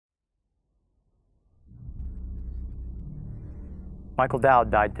Michael Dowd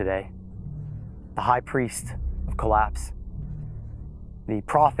died today, the high priest of collapse, the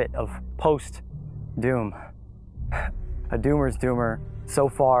prophet of post-doom, a doomer's doomer so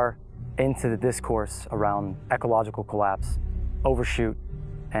far into the discourse around ecological collapse, overshoot,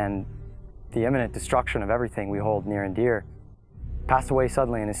 and the imminent destruction of everything we hold near and dear, passed away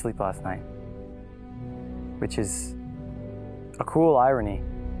suddenly in his sleep last night, which is a cruel irony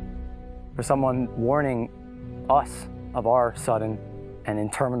for someone warning us of our sudden and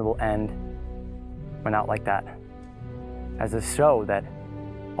interminable end went out like that, as a show that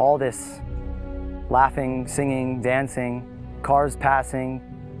all this laughing, singing, dancing, cars passing,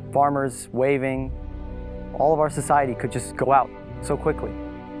 farmers waving, all of our society could just go out so quickly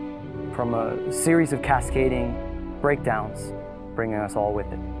from a series of cascading breakdowns, bringing us all with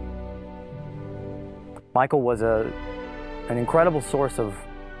it. Michael was an incredible source of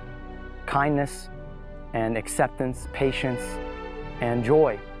kindness and acceptance, patience, and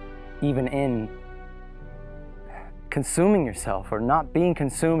joy, even in consuming yourself, or not being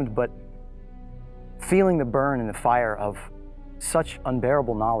consumed, but feeling the burn and the fire of such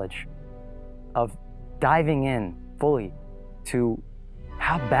unbearable knowledge, of diving in fully to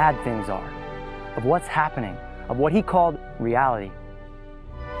how bad things are, of what's happening, of what he called reality,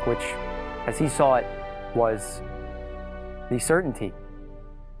 which, as he saw it, was the certainty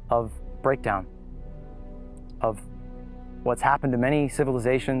of breakdown, of what's happened to many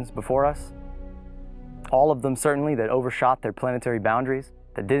civilizations before us, all of them certainly that overshot their planetary boundaries,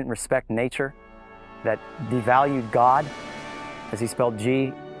 that didn't respect nature, that devalued God, as he spelled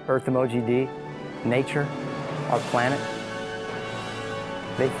G, Earth emoji D, nature, our planet.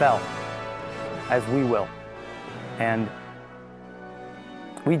 They fell, as we will. And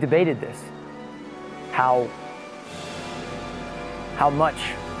we debated this, how much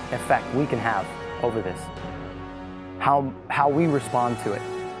effect we can have over this, how we respond to it.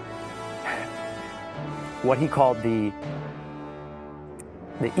 What he called the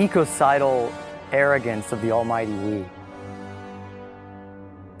ecocidal arrogance of the almighty we,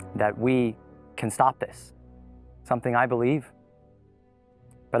 that we can stop this. Something I believe,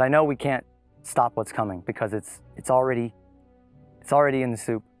 but I know we can't stop what's coming because it's already in the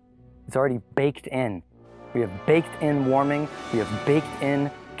soup. It's already baked in. We have baked in warming. We have baked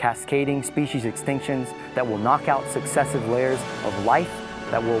in cascading species extinctions that will knock out successive layers of life,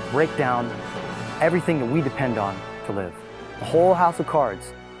 that will break down everything that we depend on to live. The whole house of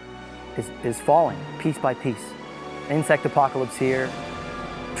cards is falling piece by piece. Insect apocalypse here,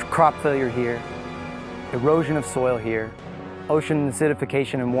 crop failure here, erosion of soil here, ocean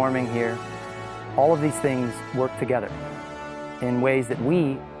acidification and warming here. All of these things work together in ways that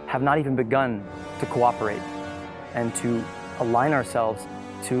we have not even begun to cooperate and to align ourselves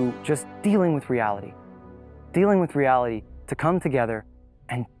to just dealing with reality to come together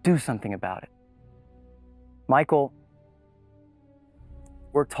and do something about it. Michael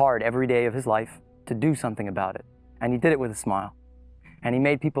worked hard every day of his life to do something about it, and he did it with a smile. And he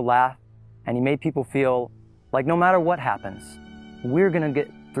made people laugh, and he made people feel like no matter what happens, we're gonna get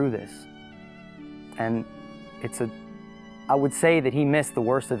through this. And I would say that he missed the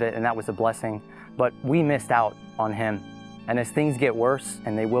worst of it, and that was a blessing, but we missed out on him. And as things get worse,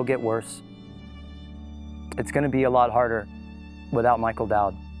 and they will get worse, it's gonna be a lot harder without Michael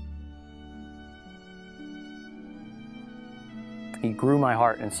Dowd. He grew my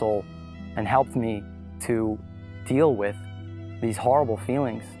heart and soul and helped me to deal with these horrible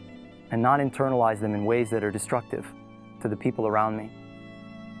feelings and not internalize them in ways that are destructive to the people around me.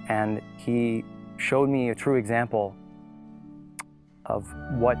 And he showed me a true example of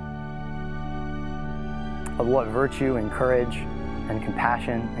what virtue and courage and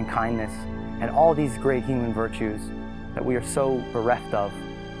compassion and kindness and all these great human virtues that we are so bereft of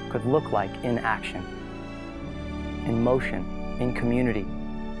could look like in action, in motion, in community.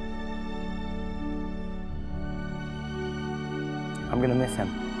 I'm gonna miss him.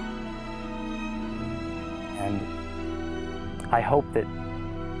 And I hope that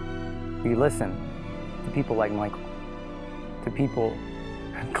we listen to people like Michael, to people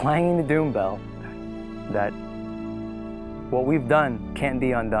clanging the doom bell, that what we've done can't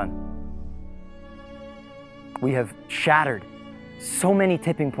be undone. We have shattered so many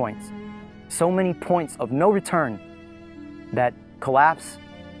tipping points, so many points of no return, that collapse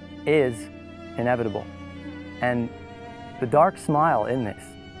is inevitable. And the dark smile in this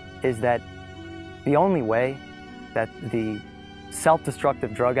is that the only way that the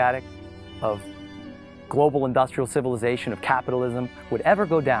self-destructive drug addict of global industrial civilization, of capitalism, would ever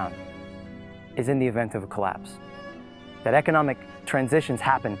go down is in the event of a collapse. That economic transitions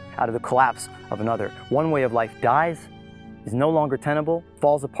happen out of the collapse of another. One way of life dies, is no longer tenable,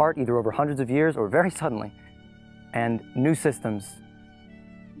 falls apart either over hundreds of years or very suddenly, and new systems,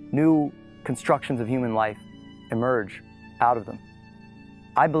 new constructions of human life emerge out of them.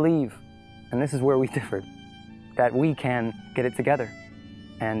 I believe, and this is where we differed, that we can get it together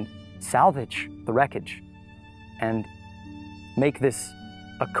and salvage the wreckage and make this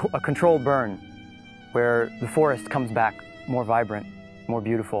a controlled burn where the forest comes back more vibrant, more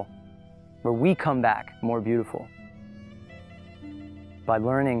beautiful, where we come back more beautiful by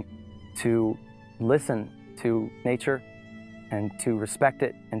learning to listen to nature and to respect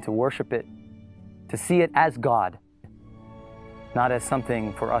it and to worship it, to see it as God, not as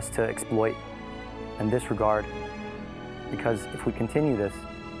something for us to exploit and disregard. Because if we continue this,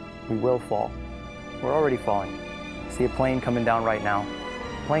 we will fall. We're already falling. See a plane coming down right now.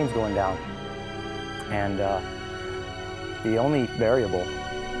 The plane's going down. And the only variable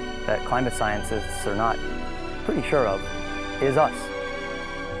that climate scientists are not pretty sure of is us,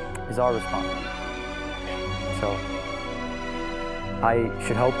 is our response. So I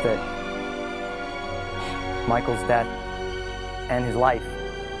should hope that Michael's death and his life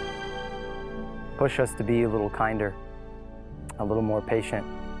push us to be a little kinder, a little more patient,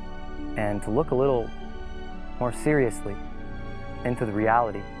 and to look a little more seriously into the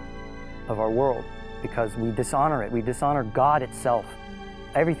reality of our world, because we dishonor it. We dishonor God itself,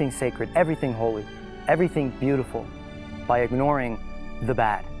 everything sacred, everything holy, everything beautiful, by ignoring the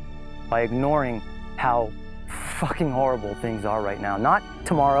bad, by ignoring how fucking horrible things are right now. Not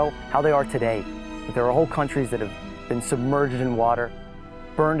tomorrow, how they are today. But there are whole countries that have been submerged in water,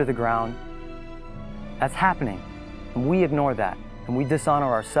 burned to the ground. That's happening. And we ignore that. And we dishonor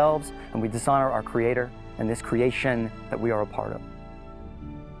ourselves, and we dishonor our Creator and this creation that we are a part of.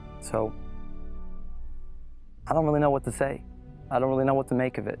 So, I don't really know what to say. I don't really know what to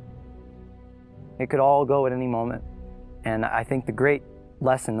make of it. It could all go at any moment. And I think the great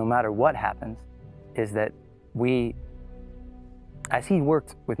lesson, no matter what happens, is that we, as he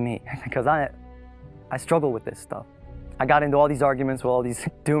worked with me, because I struggle with this stuff. I got into all these arguments with all these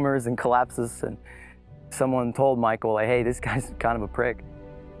doomers and collapses, and someone told Michael, like, hey, this guy's kind of a prick.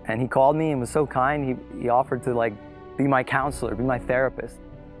 And he called me and was so kind. He offered to like be my counselor, be my therapist.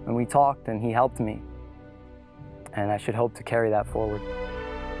 And we talked and he helped me. And I should hope to carry that forward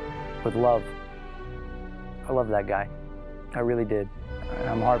with love. I love that guy. I really did.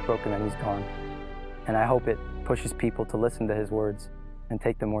 I'm heartbroken that he's gone. And I hope it pushes people to listen to his words and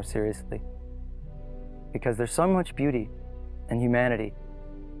take them more seriously. Because there's so much beauty and humanity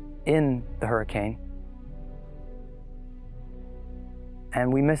in the hurricane.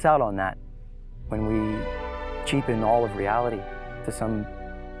 And we miss out on that when we cheapen all of reality to some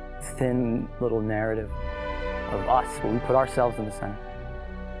thin little narrative of us, where we put ourselves in the center.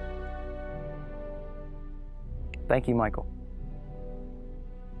 Thank you, Michael.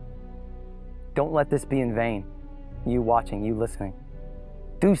 Don't let this be in vain. You watching, you listening.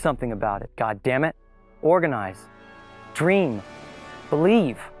 Do something about it, God damn it. Organize, dream,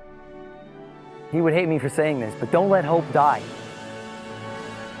 believe. He would hate me for saying this, but don't let hope die.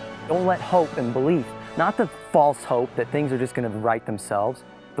 Don't let hope and belief, not the false hope that things are just going to right themselves,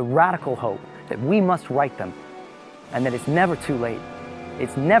 the radical hope that we must right them, and that it's never too late.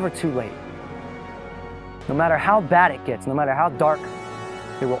 It's never too late. No matter how bad it gets, no matter how dark,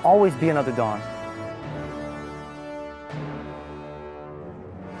 there will always be another dawn.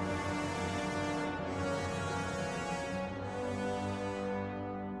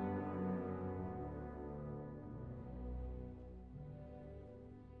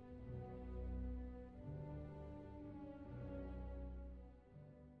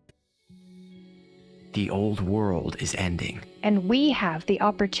 The old world is ending. And we have the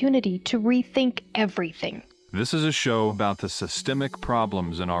opportunity to rethink everything. This is a show about the systemic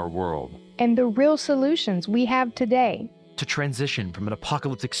problems in our world. And the real solutions we have today. To transition from an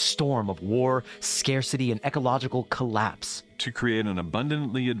apocalyptic storm of war, scarcity, and ecological collapse. To create an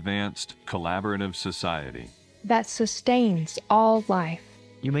abundantly advanced, collaborative society. That sustains all life.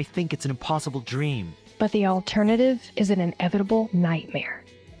 You may think it's an impossible dream. But the alternative is an inevitable nightmare.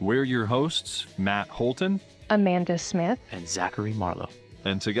 We're your hosts, Matt Holton, Amanda Smith, and Zachary Marlowe.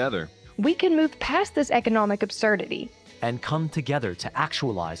 And together, we can move past this economic absurdity. And come together to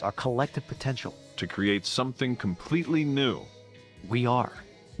actualize our collective potential. To create something completely new. We are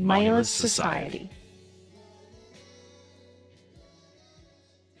Mindless Society.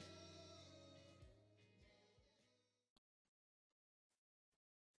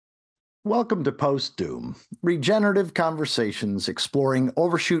 Welcome to Post Doom, regenerative conversations exploring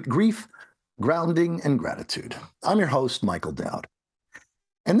overshoot grief, grounding, and gratitude. I'm your host, Michael Dowd.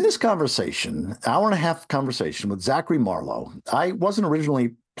 And this conversation, hour and a half conversation with Zachary Marlowe, I wasn't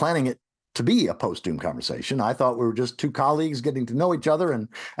originally planning it to be a post-doom conversation. I thought we were just two colleagues getting to know each other. And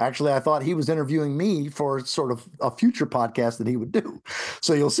actually, I thought he was interviewing me for sort of a future podcast that he would do.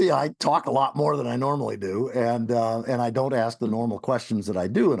 So you'll see I talk a lot more than I normally do. And I don't ask the normal questions that I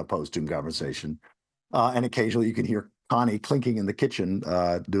do in a post-doom conversation. And occasionally you can hear Connie clinking in the kitchen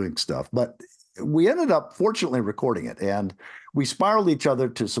doing stuff. But we ended up fortunately recording it, and we spiraled each other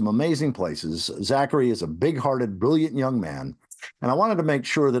to some amazing places. Zachary is a big-hearted, brilliant young man, and I wanted to make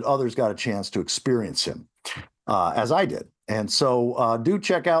sure that others got a chance to experience him as I did. And so do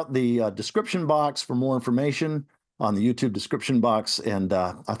check out the description box for more information on the YouTube description box, and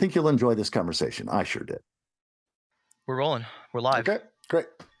I think you'll enjoy this conversation. I sure did. We're rolling. We're live. Okay, great.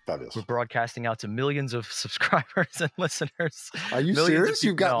 Fabulous. We're broadcasting out to millions of subscribers and listeners. Are you Millions serious?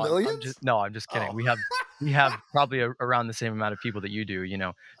 You've got no, millions? I'm just kidding. Oh. We have probably around the same amount of people that you do,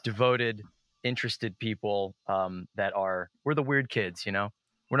 devoted, interested people we're the weird kids,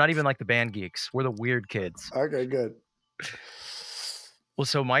 We're not even like the band geeks. We're the weird kids. Okay, good. Well,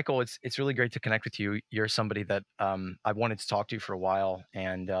 so Michael, it's really great to connect with you. You're somebody that I've wanted to talk to for a while,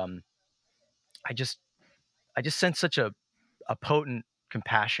 and I just sense such a potent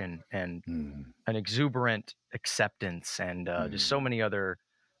compassion and an exuberant acceptance and just so many other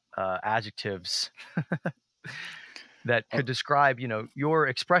adjectives that could describe, your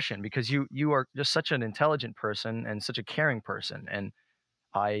expression, because you are just such an intelligent person and such a caring person. And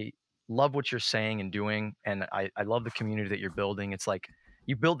I love what you're saying and doing. And I love the community that you're building. It's like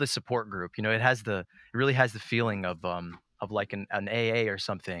you build this support group, it really has the feeling of like an AA or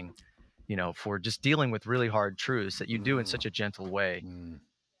something, for just dealing with really hard truths that you do in such a gentle way.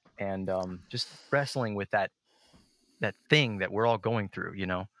 And just wrestling with that thing that we're all going through,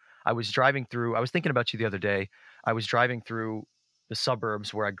 I was thinking about you the other day. I was driving through the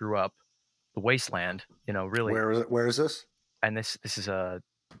suburbs where I grew up, the wasteland, really. Where is this? And this is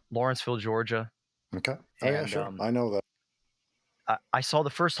Lawrenceville, Georgia. Okay. Oh, yeah, sure. I know that. I saw the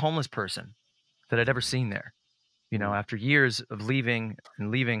first homeless person that I'd ever seen there. After years of leaving,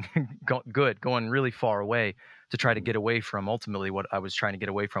 going really far away to try to get away from ultimately what I was trying to get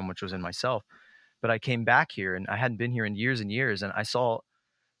away from, which was in myself. But I came back here, and I hadn't been here in years and years, and I saw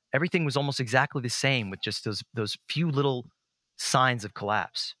everything was almost exactly the same, with just those few little signs of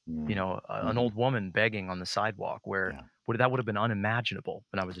collapse. An old woman begging on the sidewalk, where that would have been unimaginable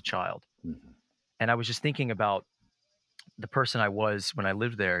when I was a child. And I was just thinking about the person I was when I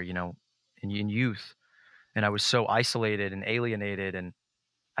lived there, in youth. And I was so isolated and alienated, and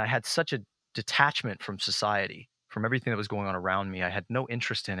I had such a detachment from society, from everything that was going on around me. I had no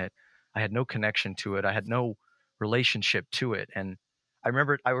interest in it. I had no connection to it. I had no relationship to it. And I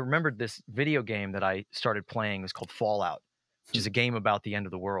remembered this video game that I started playing. It was called Fallout, which is a game about the end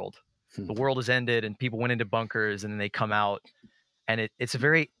of the world. The world has ended, and people went into bunkers, and then they come out. And it's a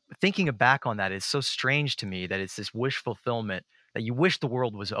very, thinking back on that, it's so strange to me that it's this wish fulfillment that you wish the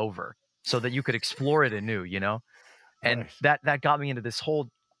world was over, so that you could explore it anew, and that got me into this whole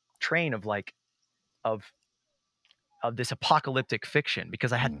train of this apocalyptic fiction,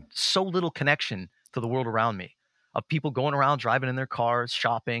 because I had so little connection to the world around me, of people going around driving in their cars,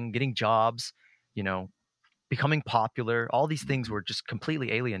 shopping, getting jobs, becoming popular. All these things were just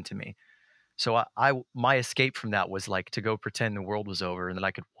completely alien to me. So my escape from that was like to go pretend the world was over, and that I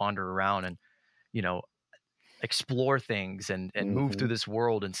could wander around and, explore things and move through this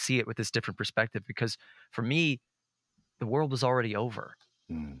world and see it with this different perspective. Because for me, the world was already over.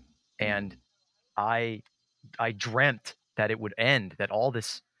 And I dreamt that it would end, that all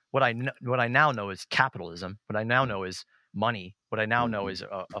this, what I now know is capitalism, what I now know is money, what I now know is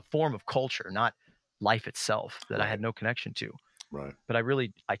a form of culture, not life itself, that I had no connection to. Right. But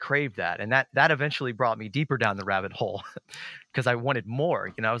I craved that. And that eventually brought me deeper down the rabbit hole, because I wanted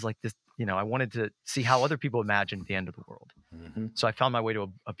more. I was like this, I wanted to see how other people imagined the end of the world. So I found my way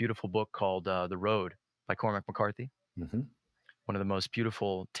to a beautiful book called The Road by Cormac McCarthy. One of the most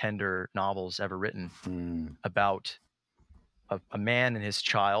beautiful, tender novels ever written, about a man and his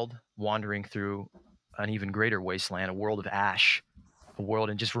child wandering through an even greater wasteland, a world of ash,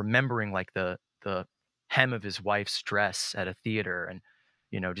 and just remembering like the hem of his wife's dress at a theater, and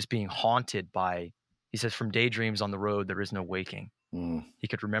just being haunted by, he says, from daydreams on the road there is no waking. He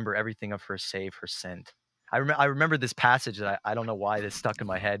could remember everything of her save her scent. I remember this passage that I don't know why this stuck in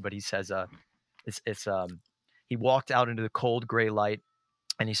my head, but he says he walked out into the cold gray light,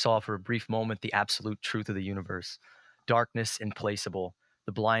 and he saw for a brief moment the absolute truth of the universe, darkness implacable,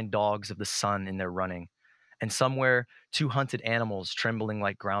 the blind dogs of the sun in their running, and somewhere 2 hunted animals trembling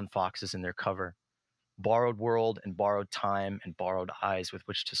like ground foxes in their cover. borrowed world and borrowed time and borrowed eyes with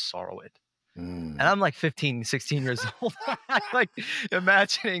which to sorrow it. Mm. And I'm like 15, 16 years old. I'm like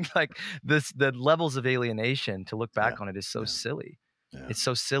imagining like the levels of alienation. To look back Yeah. on it is so Yeah. silly. Yeah. It's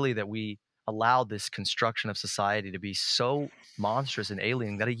so silly that we allowed this construction of society to be so monstrous and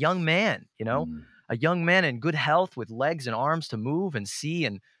alien that a young man, Mm. a young man in good health with legs and arms to move and see,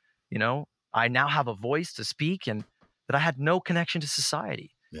 and I now have a voice to speak, and that I had no connection to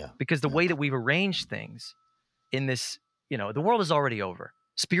society. Yeah. Because the Yeah. way that we've arranged things in this, the world is already over.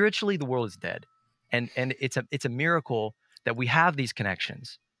 Spiritually, the world is dead. And it's a miracle that we have these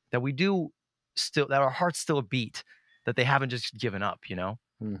connections, that we do still, that our hearts still beat, that they haven't just given up,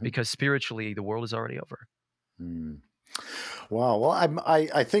 Mhm. because spiritually the world is already over. Mm. Wow. Well,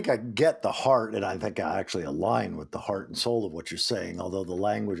 I think I get the heart, and I think I actually align with the heart and soul of what you're saying. Although the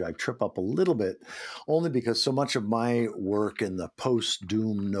language, I trip up a little bit, only because so much of my work in the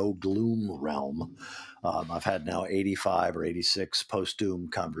post-doom, no-gloom realm, I've had now 85 or 86 post-doom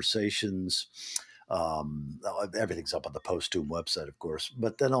conversations. Everything's up on the post-doom website, of course,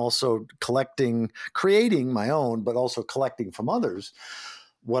 but then also creating my own, but also collecting from others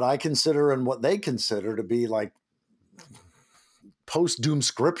what I consider and what they consider to be like post-doom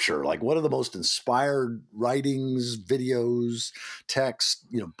scripture. Like, what are the most inspired writings, videos, text,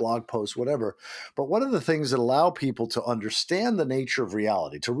 blog posts, whatever. But what are the things that allow people to understand the nature of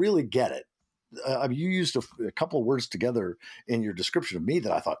reality, to really get it? You used a couple of words together in your description of me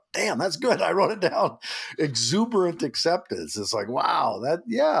that I thought, damn, that's good. I wrote it down. Exuberant acceptance. It's like, wow,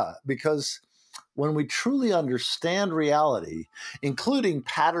 because when we truly understand reality, including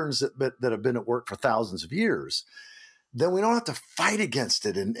patterns that have been at work for thousands of years, then we don't have to fight against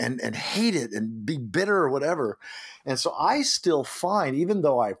it and hate it and be bitter or whatever. And so I still find, even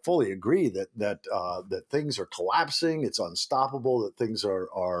though I fully agree that things are collapsing, it's unstoppable, that things are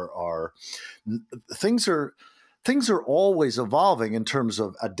always evolving in terms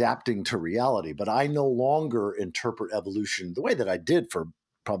of adapting to reality. But I no longer interpret evolution the way that I did for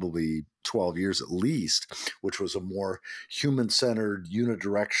probably 12 years at least, which was a more human-centered,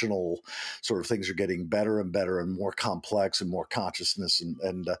 unidirectional sort of things are getting better and better and more complex and more consciousness.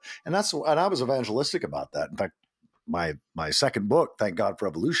 And I was evangelistic about that. In fact, my second book, Thank God for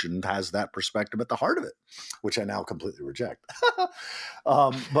Evolution, has that perspective at the heart of it, which I now completely reject.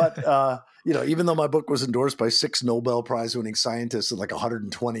 But even though my book was endorsed by 6 Nobel Prize winning scientists and like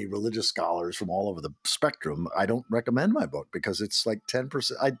 120 religious scholars from all over the spectrum, I don't recommend my book because it's like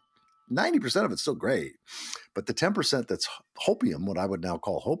 10%. 90% of it's still great, but the 10% that's hopium, what I would now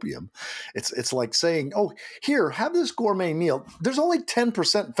call hopium, it's like saying, oh, here, have this gourmet meal. There's only 10%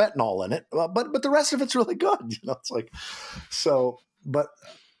 fentanyl in it, but the rest of it's really good. It's like, so, but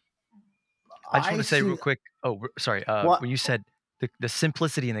I just want to say see real quick. Oh, sorry. what, When you said the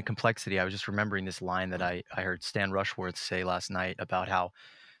simplicity and the complexity, I was just remembering this line that I heard Stan Rushworth say last night about how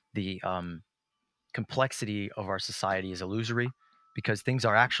the complexity of our society is illusory, because things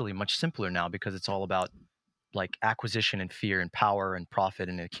are actually much simpler now, because it's all about like acquisition and fear and power and profit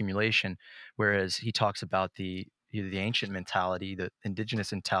and accumulation. Whereas he talks about the ancient mentality, the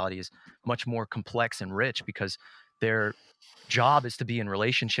indigenous mentality, is much more complex and rich, because their job is to be in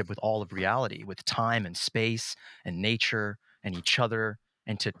relationship with all of reality, with time and space and nature and each other,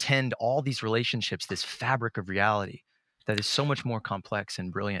 and to tend all these relationships, this fabric of reality that is so much more complex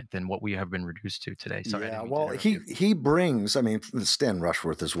and brilliant than what we have been reduced to today. Sorry, I yeah, didn't mean to well, interrupt you. he brings, I mean, Stan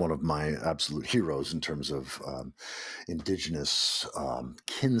Rushworth is one of my absolute heroes in terms of indigenous,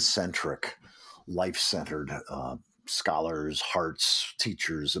 kin-centric, life-centered scholars, hearts,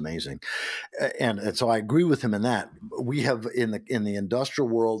 teachers, amazing. And so I agree with him in that. We have in the industrial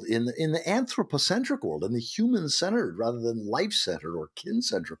world, in the anthropocentric world, in the human-centered rather than life-centered or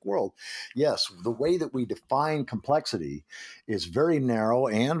kin-centric world, yes, the way that we define complexity is very narrow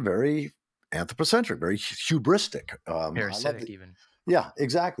and very anthropocentric, very hubristic. Parasitic, even. Yeah,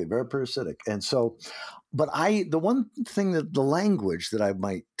 exactly. Very parasitic. And so, but the one thing that the language that I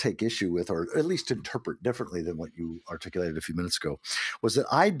might take issue with, or at least interpret differently than what you articulated a few minutes ago, was that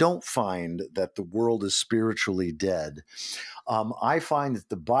I don't find that the world is spiritually dead. I find that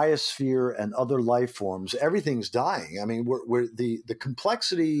the biosphere and other life forms, everything's dying. I mean, we're the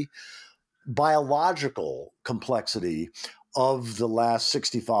complexity, biological complexity of the last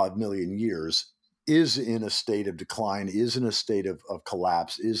 65 million years is in a state of decline, is in a state of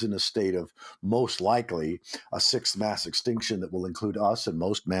collapse, is in a state of most likely a 6th mass extinction that will include us and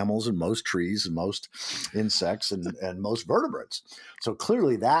most mammals and most trees and most insects and most vertebrates. So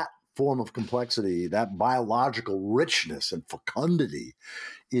clearly that form of complexity, that biological richness and fecundity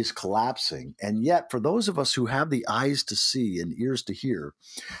is collapsing. And yet, for those of us who have the eyes to see and ears to hear,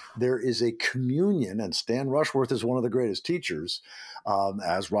 there is a communion, and Stan Rushworth is one of the greatest teachers,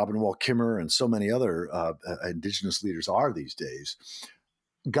 as Robin Wall Kimmer and so many other indigenous leaders are these days,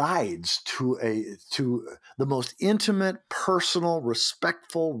 guides to the most intimate, personal,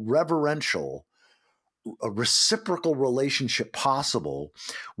 respectful, reverential, a reciprocal relationship possible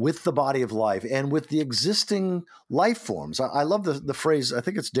with the body of life and with the existing life forms. I love the phrase, I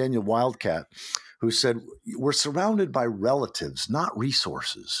think it's Daniel Wildcat, who said, we're surrounded by relatives, not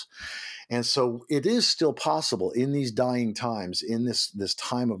resources. And so it is still possible in these dying times, in this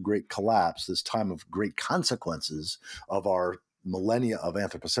time of great collapse, this time of great consequences of our millennia of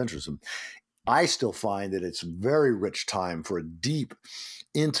anthropocentrism. I still find that it's a very rich time for a deep,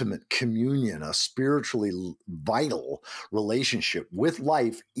 intimate communion, a spiritually vital relationship with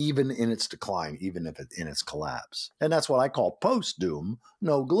life, even in its decline, even if in its collapse. And that's what I call post-doom,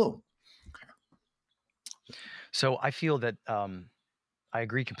 no gloom. So I feel that I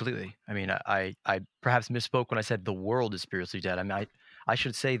agree completely. I mean, I perhaps misspoke when I said the world is spiritually dead. I mean, I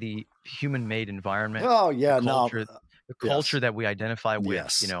should say the human-made environment, Oh, yeah, the culture yes. that we identify with,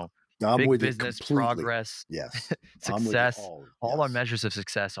 Yes. you know, I'm big with you business, completely. progress, Yes. success. All our yes. measures of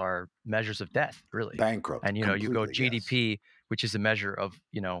success are measures of death, really. Bankrupt. And, you know, you go completely, GDP, which is a measure of,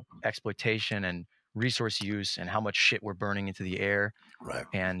 you know, exploitation and resource use and how much shit we're burning into the air. Right.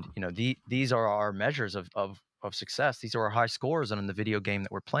 And, you know, these are our measures of success. These are our high scores on the video game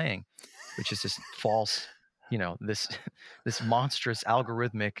that we're playing, which is this false, you know, this monstrous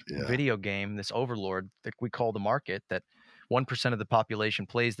algorithmic Yeah. video game, this overlord that we call the market, that 1% of the population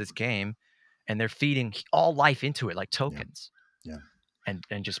plays this game, and they're feeding all life into it like tokens. Yeah.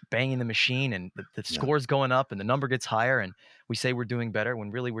 And just banging the machine, and the score's going up and the number gets higher, and we say we're doing better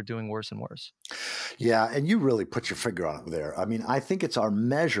when really we're doing worse and worse. Yeah, and you really put your finger on it there. I mean, I think it's our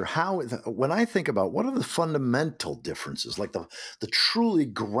measure. When I think about what are the fundamental differences, like the truly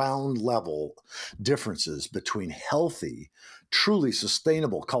ground level differences between healthy, truly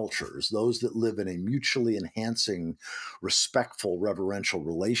sustainable cultures, those that live in a mutually enhancing, respectful, reverential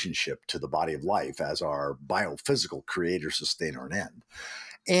relationship to the body of life as our biophysical creator, sustainer, and end,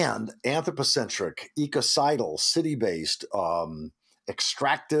 and anthropocentric, ecocidal, city-based,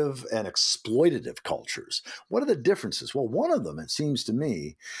 extractive and exploitative cultures. What are the differences? Well, one of them, it seems to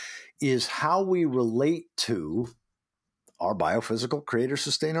me, is how we relate to our biophysical creator,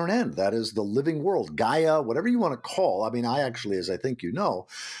 sustainer, and end. That is the living world, Gaia, whatever you want to call. I mean, I actually, as I think you know,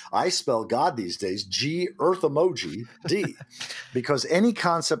 I spell God these days, G, Earth emoji, D, because any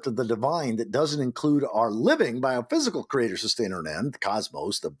concept of the divine that doesn't include our living biophysical creator, sustainer, and end, the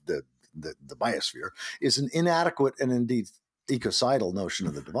cosmos, the biosphere, is an inadequate and indeed ecocidal notion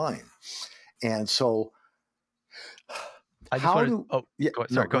of the divine. And so I just wanted, go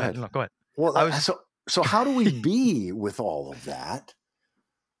ahead. No, go ahead. Well, so how do we be with all of that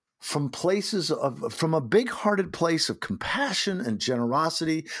from a big-hearted place of compassion and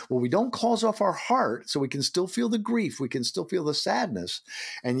generosity, where we don't close off our heart so we can still feel the grief, we can still feel the sadness,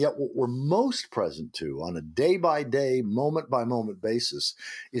 and yet what we're most present to on a day-by-day, moment-by-moment basis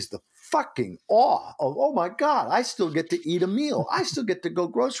is the fucking awe of, oh my God, I still get to eat a meal. I still get to go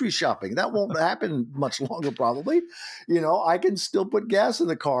grocery shopping. That won't happen much longer, probably. You know, I can still put gas in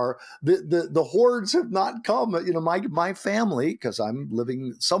the car. The hordes have not come. You know, my family, because I'm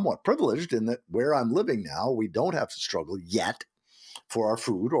living somewhat privileged in that where I'm living now, we don't have to struggle yet for our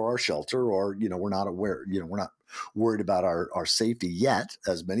food or our shelter, or, you know, we're not worried about our safety yet,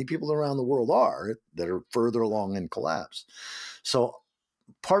 as many people around the world are that are further along in collapse. So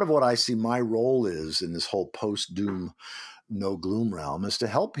part of what I see my role is in this whole post-doom, no gloom realm is to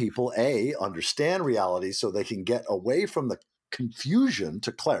help people, understand reality so they can get away from the confusion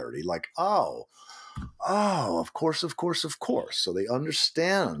to clarity, like, of course. So they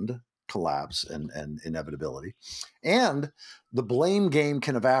understand collapse and inevitability. And the blame game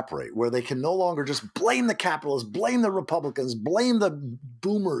can evaporate, where they can no longer just blame the capitalists, blame the Republicans, blame the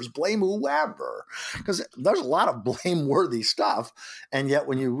boomers, blame whoever, because there's a lot of blameworthy stuff. And yet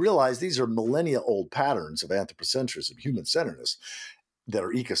when you realize these are millennia-old patterns of anthropocentrism, human-centeredness, that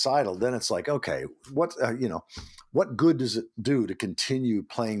are ecocidal, then it's like, okay, what good does it do to continue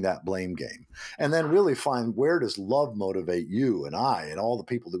playing that blame game? And then really find, where does love motivate you and I and all the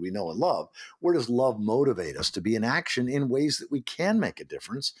people that we know and love? Where does love motivate us to be in action in ways that we can make a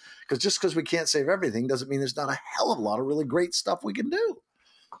difference? Because just because we can't save everything doesn't mean there's not a hell of a lot of really great stuff we can do.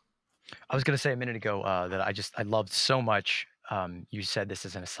 I was going to say a minute ago that I loved so much. You said this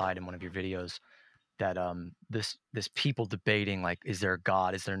as an aside in one of your videos, that this people debating like, is there a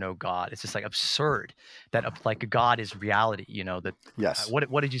God? Is there no God? It's just like absurd that like a God is reality. You know that. Yes.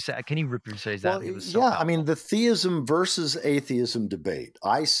 What did you say? Can you rephrase that? Well, It was so yeah, I powerful. mean, the theism versus atheism debate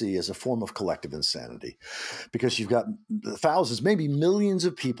I see as a form of collective insanity, because you've got thousands, maybe millions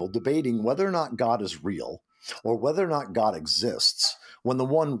of people debating whether or not God is real or whether or not God exists, when the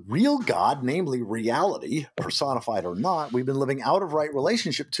one real God, namely reality, personified or not, we've been living out of right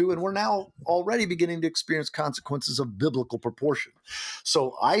relationship to, and we're now already beginning to experience consequences of biblical proportion.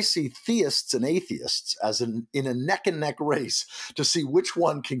 So I see theists and atheists as in a neck and neck race to see which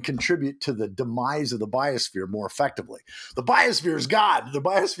one can contribute to the demise of the biosphere more effectively. The biosphere is God. The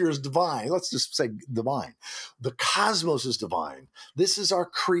biosphere is divine. Let's just say divine. The cosmos is divine. This is our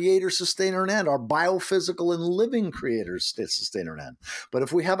creator, sustainer, and end, our biophysical and living creator, sustainer, and end. But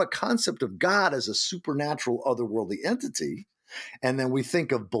if we have a concept of God as a supernatural, otherworldly entity, and then we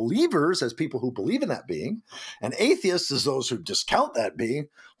think of believers as people who believe in that being, and atheists as those who discount that being,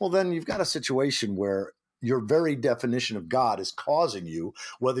 well, then you've got a situation where your very definition of God is causing you,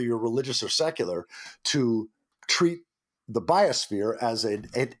 whether you're religious or secular, to treat the biosphere as an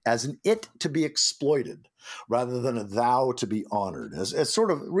it to be exploited rather than a thou to be honored. It's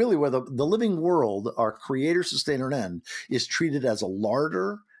sort of really where the living world, our creator, sustainer, and end, is treated as a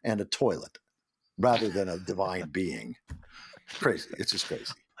larder and a toilet rather than a divine being. Crazy. It's just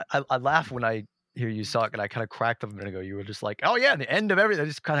crazy. I laugh when I hear you talk, and I kind of cracked up a minute ago. You were just like, "Oh yeah, the end of everything." I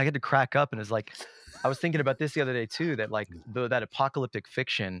just kind of had to crack up, and it's like, I was thinking about this the other day too. That like that apocalyptic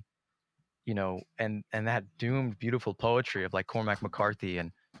fiction, you know, and that doomed, beautiful poetry of like Cormac McCarthy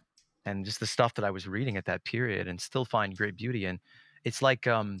and just the stuff that I was reading at that period, and still find great beauty in. It's like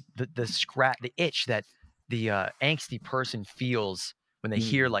the itch that the angsty person feels when they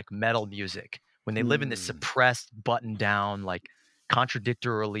hear like metal music, when they live in this suppressed, buttoned down, like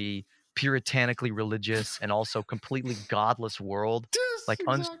contradictorily, puritanically religious, and also completely godless world, like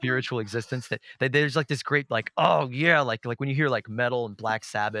unspiritual existence. That there's like this great like, oh yeah, like when you hear like metal and Black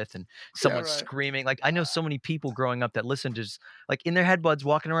Sabbath and someone screaming. Like I know so many people growing up that listen to just like in their earbuds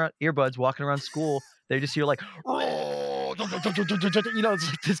walking around school, they just hear like, oh, you know, it's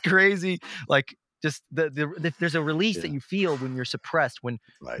like this crazy like just there's a release that you feel when you're suppressed, when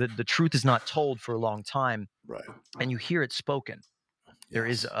the truth is not told for a long time, and you hear it spoken. There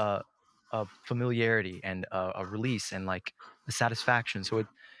is a familiarity and a release and like a satisfaction. So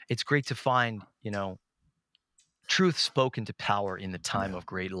it's great to find, you know, truth spoken to power in the time of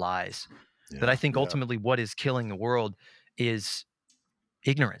great lies. That I think ultimately what is killing the world is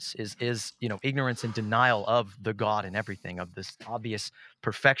ignorance, is you know, ignorance and denial of the God and everything, of this obvious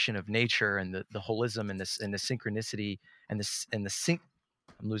perfection of nature and the holism and this and the synchronicity and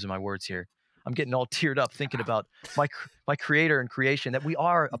I'm losing my words here. I'm getting all teared up thinking about my creator and creation, that we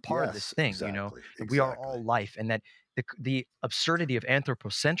are a part of this thing, you know, that we are all life, and that the absurdity of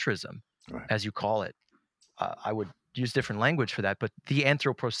anthropocentrism, as you call it, I would use different language for that, but the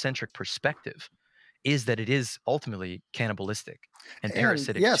anthropocentric perspective is that it is ultimately cannibalistic and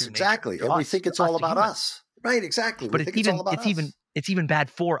parasitic. Yes, to exactly. nature, And we us, think it's us, all the about humans. us. Right, exactly. But it's even bad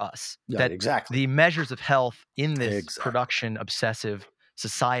for us. Yeah, that exactly. the measures of health in this production obsessive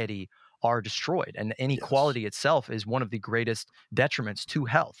society are destroyed, and inequality itself is one of the greatest detriments to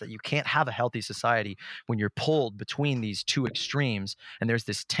health. That you can't have a healthy society when you're pulled between these two extremes, and there's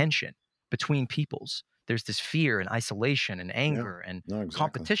this tension between peoples. There's this fear and isolation and anger and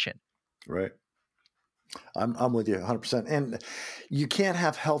competition. Right. I'm with you 100%. And you can't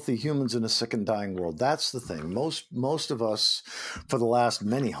have healthy humans in a sick and dying world. That's the thing. Most of us, for the last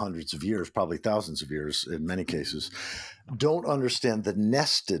many hundreds of years, probably thousands of years in many cases, don't understand the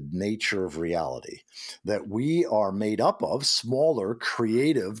nested nature of reality, that we are made up of smaller,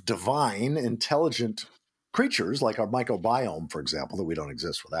 creative, divine, intelligent creatures like our microbiome, for example, that we don't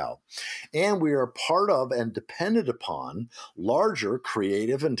exist without. And we are part of and dependent upon larger,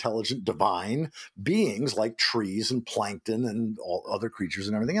 creative, intelligent, divine beings like trees and plankton and all other creatures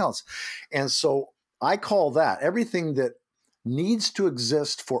and everything else. And so I call that everything that needs to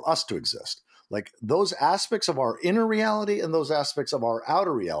exist for us to exist. Like those aspects of our inner reality and those aspects of our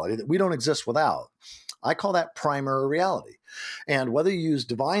outer reality that we don't exist without. I call that primary reality. And whether you use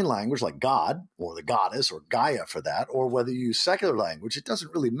divine language like God or the goddess or Gaia for that, or whether you use secular language, it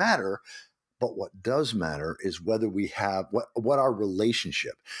doesn't really matter. But what does matter is whether we have what our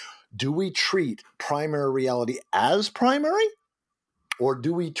relationship. Do we treat primary reality as primary, or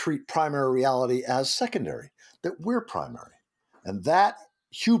do we treat primary reality as secondary, that we're primary? And that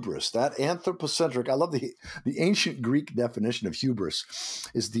hubris, that anthropocentric, I love the ancient Greek definition of hubris,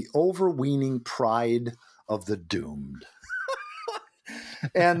 is the overweening pride of the doomed.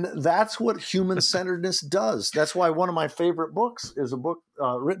 And that's what human-centeredness does. That's why one of my favorite books is a book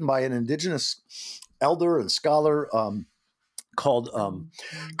written by an indigenous elder and scholar called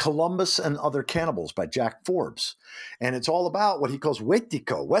Columbus and Other Cannibals by Jack Forbes. And it's all about what he calls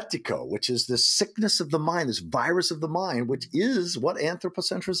wetiko, which is this sickness of the mind, this virus of the mind, which is what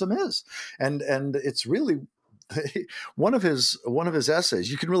anthropocentrism is. And it's really one of his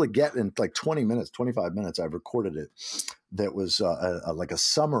essays you can really get in like 20 minutes, 25 minutes. I've recorded it. That was like a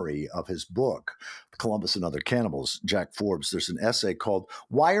summary of his book, Columbus and Other Cannibals, Jack Forbes. There's an essay called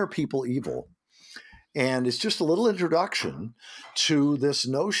Why Are People Evil? And it's just a little introduction to this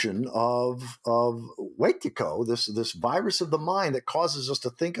notion of wetiko, this virus of the mind that causes us to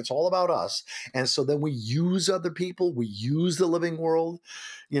think it's all about us. And so then we use other people, we use the living world,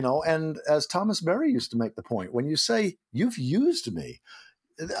 and as Thomas Berry used to make the point, when you say, you've used me,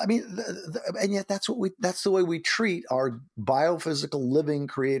 I mean, and yet that's the way we treat our biophysical living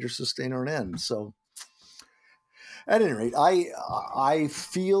creator, sustainer, and end. So at any rate, I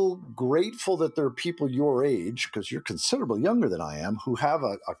feel grateful that there are people your age, because you're considerably younger than I am, who have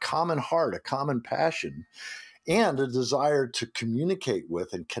a common heart, a common passion, and a desire to communicate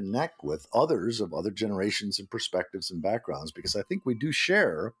with and connect with others of other generations and perspectives and backgrounds, because I think we do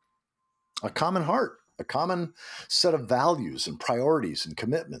share a common heart, a common set of values and priorities and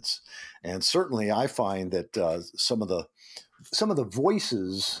commitments. And certainly I find that some of the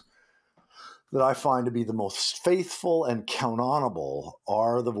voices that I find to be the most faithful and count-onable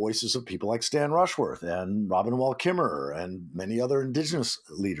are the voices of people like Stan Rushworth and Robin Wall Kimmerer and many other indigenous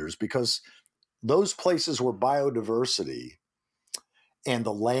leaders, because those places where biodiversity and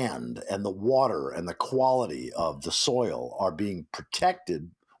the land and the water and the quality of the soil are being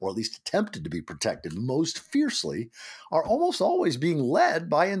protected, or at least attempted to be protected most fiercely, are almost always being led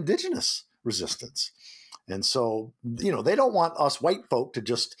by indigenous resistance. And so, they don't want us white folk to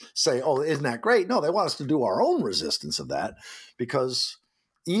just say, oh, isn't that great? No, they want us to do our own resistance of that, because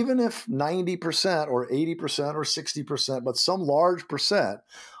even if 90% or 80% or 60%, but some large percent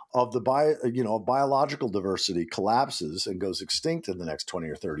of the biological diversity collapses and goes extinct in the next 20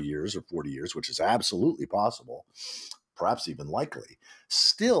 or 30 years or 40 years, which is absolutely possible, perhaps even likely,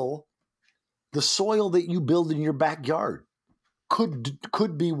 still the soil that you build in your backyard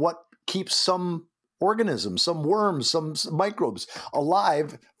could be what keeps some organisms, some worms, some microbes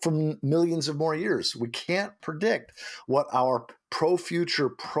alive for millions of more years. We can't predict what our pro-future,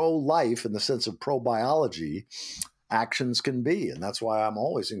 pro-life, in the sense of pro-biology, actions can be. And that's why I'm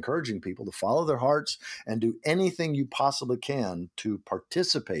always encouraging people to follow their hearts and do anything you possibly can to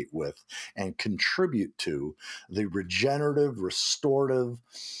participate with and contribute to the regenerative, restorative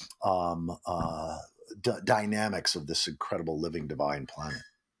dynamics of this incredible living divine planet.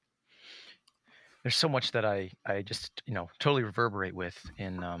 There's so much that I just totally reverberate with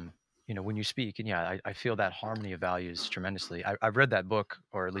in when you speak, and I feel that harmony of values tremendously. I've read that book,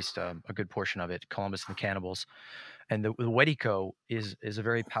 or at least a good portion of it, Columbus and the Cannibals, and the Wetiko is a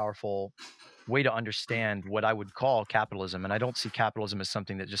very powerful way to understand what I would call capitalism. And I don't see capitalism as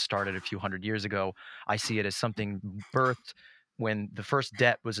something that just started a few hundred years ago. I see it as something birthed when the first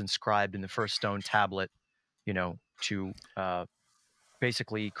debt was inscribed in the first stone tablet, to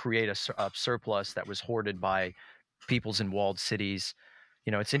basically create a surplus that was hoarded by peoples in walled cities.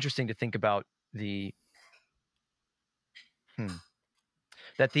 It's interesting to think about that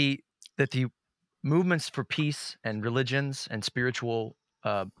the movements for peace and religions and spiritual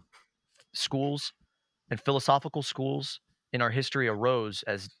schools and philosophical schools in our history arose,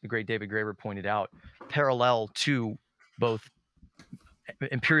 as the great David Graeber pointed out, parallel to both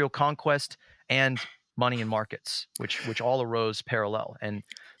imperial conquest and money and markets, which all arose parallel. And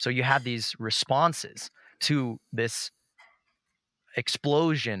so you had these responses to this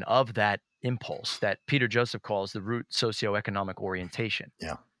explosion of that impulse that Peter Joseph calls the root socioeconomic orientation.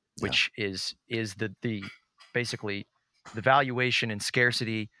 Which is the basically the valuation and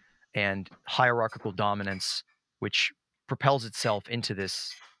scarcity and hierarchical dominance, which propels itself into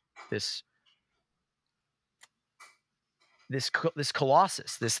this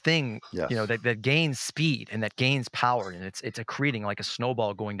colossus, this thing, that gains speed and that gains power, and it's accreting like a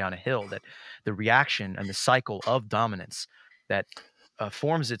snowball going down a hill. That the reaction and the cycle of dominance that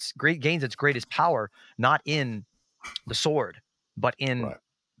gains its greatest power not in the sword, but in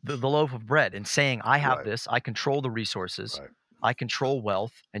the loaf of bread, and saying, I have this, I control the resources, I control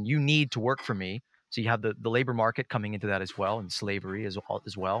wealth, and you need to work for me. So you have the labor market coming into that as well, and slavery as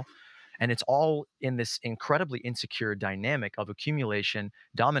well. And it's all in this incredibly insecure dynamic of accumulation,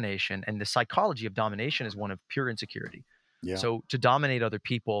 domination, and the psychology of domination is one of pure insecurity. So to dominate other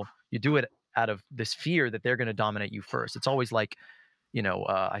people, you do it out of this fear that they're going to dominate you first. It's always like,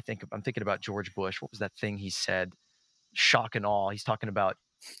 I'm thinking about George Bush. What was that thing he said? Shock and awe. He's talking about,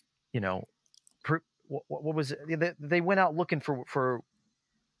 you know, what was it? They went out looking for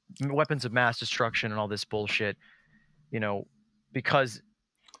weapons of mass destruction and all this bullshit, because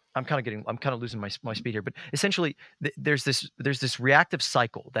I'm kind of losing my speed here, but essentially there's this reactive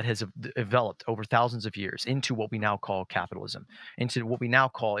cycle that has developed over thousands of years into what we now call capitalism, into what we now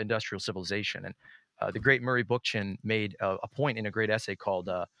call industrial civilization. And the great Murray Bookchin made a point in a great essay called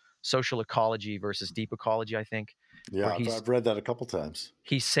Social Ecology versus Deep Ecology, I think. Yeah, I've read that a couple times.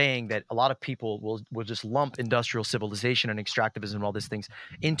 He's saying that a lot of people will just lump industrial civilization and extractivism and all these things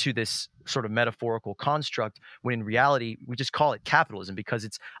into this sort of metaphorical construct, when in reality we just call it capitalism, because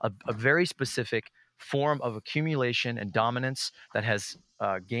it's a very specific form of accumulation and dominance that has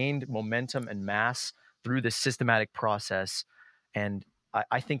gained momentum and mass through this systematic process. And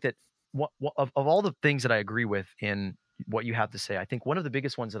I think that of all the things that I agree with in what you have to say, I think one of the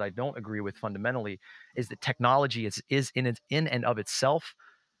biggest ones that I don't agree with fundamentally is that technology is in and of itself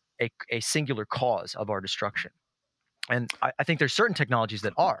a singular cause of our destruction. And I think there's certain technologies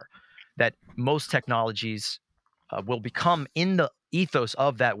that most technologies will become in the ethos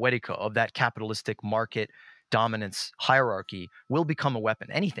of that Wedico, of that capitalistic market dominance hierarchy, will become a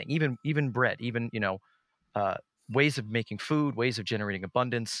weapon. Anything, even bread, even ways of making food, ways of generating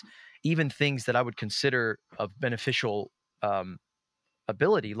abundance, even things that I would consider of beneficial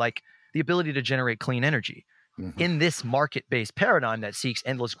ability, like the ability to generate clean energy. In this market-based paradigm that seeks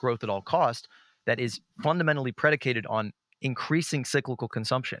endless growth at all cost, that is fundamentally predicated on increasing cyclical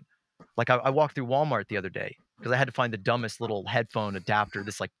consumption. Like I walked through Walmart the other day because I had to find the dumbest little headphone adapter.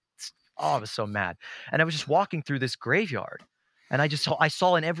 I was so mad. And I was just walking through this graveyard, and I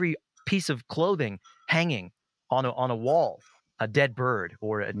saw in every piece of clothing hanging on a wall a dead bird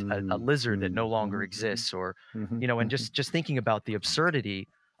or a lizard that no longer exists, or and just thinking about the absurdity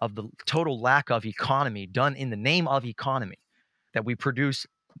of the total lack of economy done in the name of economy, that we produce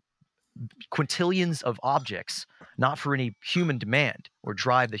quintillions of objects, not for any human demand or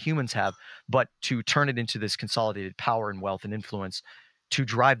drive that humans have, but to turn it into this consolidated power and wealth and influence to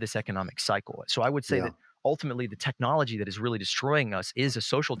drive this economic cycle. So I would say that ultimately the technology that is really destroying us is a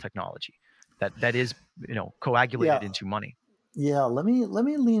social technology that is, coagulated into money. Yeah, let me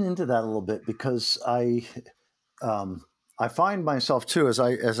lean into that a little bit, because I find myself too, as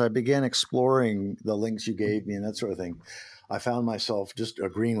I began exploring the links you gave me and that sort of thing, I found myself just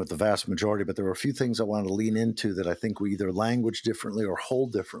agreeing with the vast majority, but there were a few things I wanted to lean into that I think we either language differently or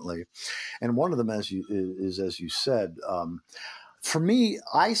hold differently. And one of them, as you said, for me,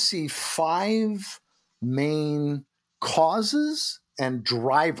 I see 5 main causes and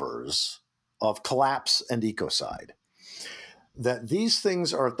drivers of collapse and ecocide. That these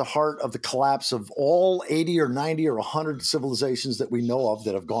things are at the heart of the collapse of all 80 or 90 or 100 civilizations that we know of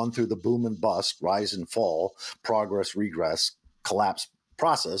that have gone through the boom and bust, rise and fall, progress, regress, collapse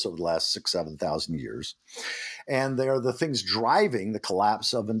process over the last 6,000-7,000 years. And they are the things driving the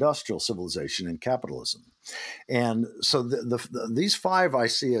collapse of industrial civilization and capitalism. And so these 5 I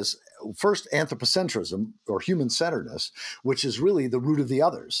see as, first, anthropocentrism, or human-centeredness, which is really the root of the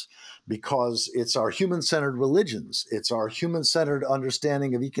others, because it's our human-centered religions. It's our human-centered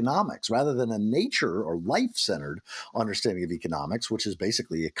understanding of economics, rather than a nature or life-centered understanding of economics, which is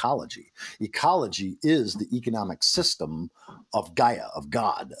basically ecology. Ecology is the economic system of Gaia, of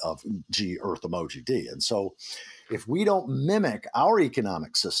God, of G, Earth, emoji, D. And so if we don't mimic our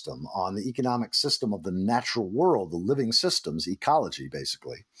economic system on the economic system of the natural world, the living systems, ecology,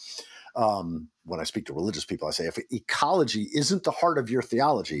 basically. When I speak to religious people, I say, if ecology isn't the heart of your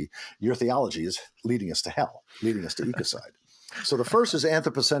theology is leading us to hell, leading us to ecocide. So the first is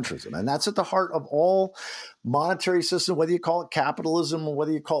anthropocentrism, and that's at the heart of all monetary system, whether you call it capitalism or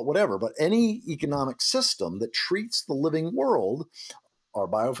whether you call it whatever, but any economic system that treats the living world, our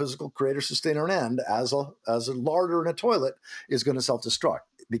biophysical creator, sustainer, and end, as a larder in a toilet, is going to self-destruct,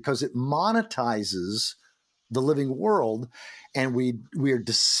 because it monetizes the living world. And we are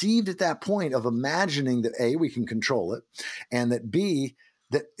deceived at that point of imagining that A, we can control it, and that B,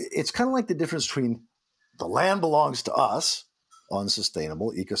 that it's kind of like the difference between the land belongs to us,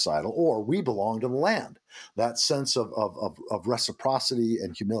 unsustainable, ecocidal, or we belong to the land, that sense of reciprocity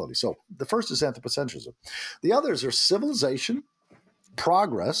and humility. So the first is anthropocentrism. The others are civilization,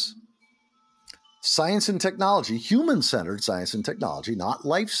 progress, science and technology, human-centered science and technology, not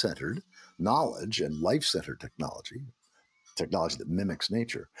life-centered knowledge and life-centered technology that mimics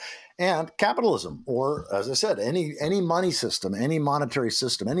nature, and capitalism, or, as I said, any money system, any monetary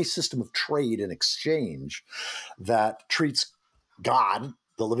system, any system of trade and exchange that treats God,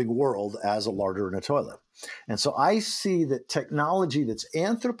 the living world, as a larder in a toilet. And so I see that technology that's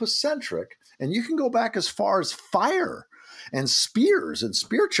anthropocentric, and you can go back as far as fire and spears and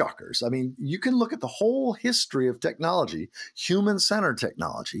spear chuckers. I mean, you can look at the whole history of technology, human-centered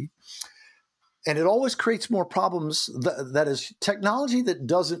technology, and it always creates more problems. That is technology that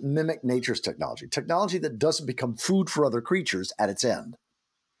doesn't mimic nature's technology that doesn't become food for other creatures at its end.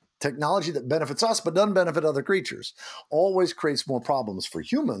 Technology that benefits us but doesn't benefit other creatures always creates more problems for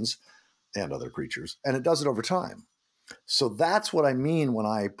humans and other creatures, and it does it over time. So that's what I mean when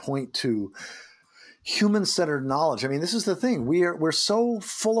I point to human-centered knowledge. I mean, this is the thing. We're so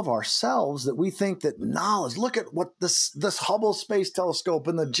full of ourselves that we think that knowledge, look at what this Hubble Space Telescope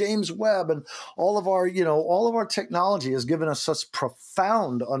and the James Webb and all of our technology has given us such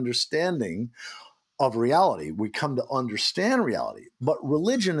profound understanding of reality. We come to understand reality. But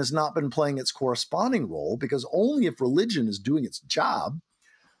religion has not been playing its corresponding role, because only if religion is doing its job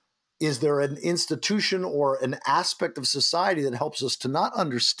is there an institution or an aspect of society that helps us to not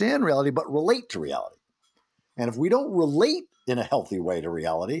understand reality, but relate to reality. And if we don't relate in a healthy way to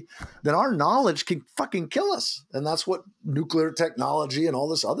reality, then our knowledge can fucking kill us. And that's what nuclear technology and all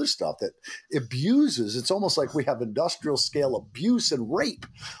this other stuff that abuses. It's almost like we have industrial scale abuse and rape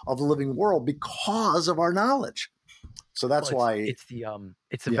of the living world because of our knowledge. So that's why it's the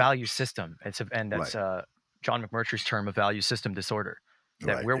value system. That's John McMurtry's term of value system disorder.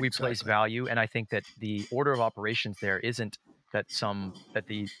 That where we place value, and I think that the order of operations there isn't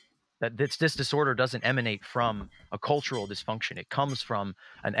this disorder doesn't emanate from a cultural dysfunction. It comes from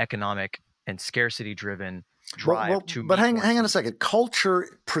an economic and scarcity-driven drive to. But hang on a second.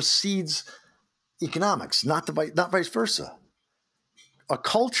 Culture precedes economics, not vice versa. A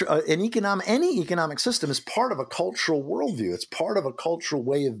culture, any economic system is part of a cultural worldview. It's part of a cultural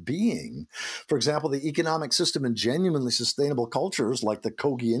way of being. For example, the economic system in genuinely sustainable cultures like the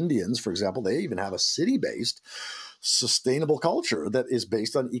Kogi Indians, for example, they even have a city-based sustainable culture that is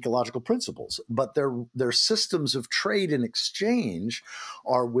based on ecological principles. But their systems of trade and exchange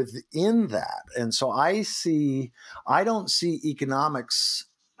are within that. And so I don't see economics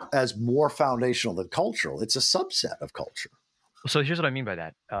as more foundational than cultural. It's a subset of culture. So here's what I mean by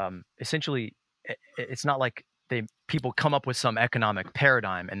that. Essentially, it's not like people come up with some economic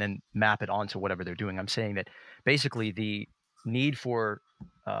paradigm and then map it onto whatever they're doing. I'm saying that basically the need for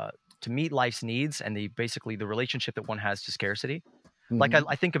to meet life's needs and the relationship that one has to scarcity. Mm-hmm. Like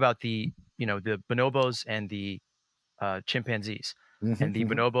I think about the bonobos and the chimpanzees. Mm-hmm, and the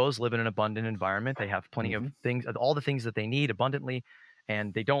bonobos live in an abundant environment. They have plenty of things, all the things that they need abundantly,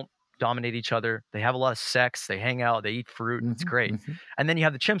 and they don't dominate each other. They have a lot of sex. They hang out. They eat fruit. It's great. Mm-hmm. And then you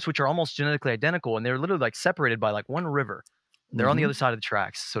have the chimps, which are almost genetically identical, and they're literally like separated by like one river. They're on the other side of the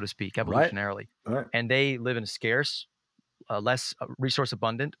tracks, so to speak, evolutionarily. Right. And they live in a scarce, less resource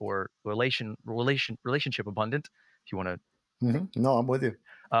abundant or relationship abundant, if you want to. Mm-hmm. No, I'm with you.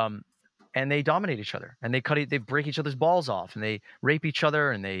 And they dominate each other, and they break each other's balls off, and they rape each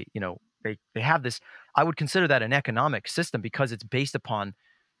other, and they have this. I would consider that an economic system because it's based upon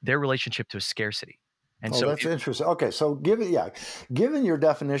their relationship to scarcity. And so that's interesting. Okay, so given your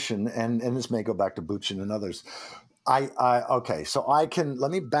definition, and this may go back to Buchin and others, so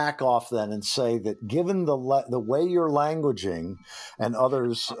let me back off then and say that given the way you're languaging and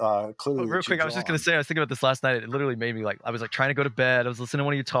others clearly. Real quick, I was just going to say, I was thinking about this last night. It literally made me I was trying to go to bed. I was listening to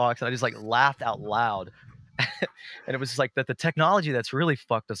one of your talks, and I just laughed out loud. And it was just like that the technology that's really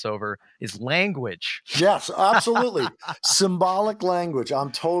fucked us over is language. Yes, absolutely. Symbolic language.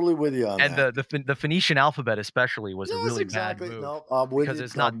 I'm totally with you on that. And the Phoenician alphabet especially was a really bad move. No, because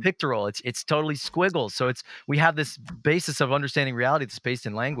it's not pictorial. It's totally squiggles. So we have this basis of understanding reality that's based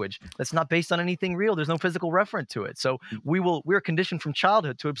in language that's not based on anything real. There's no physical reference to it. So we're conditioned from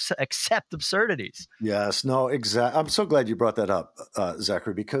childhood to accept absurdities. Yes, no, exactly. I'm so glad you brought that up,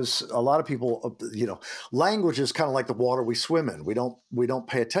 Zachary, because a lot of people, language is kind of like the water we swim in. We don't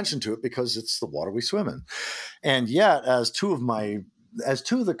pay attention to it because it's the water we swim in. And yet, as two of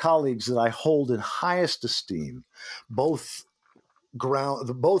the colleagues that I hold in highest esteem, both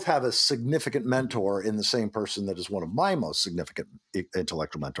have a significant mentor in the same person that is one of my most significant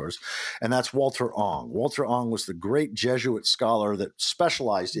intellectual mentors, and that's Walter Ong. Walter Ong was the great Jesuit scholar that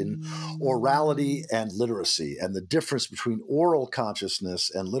specialized in orality and literacy and the difference between oral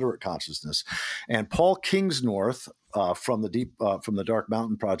consciousness and literate consciousness. And Paul Kingsnorth from the Dark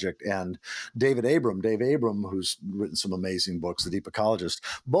Mountain Project, and Dave Abram, who's written some amazing books, The Deep Ecologist,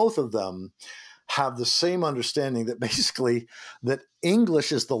 both of them have the same understanding that basically that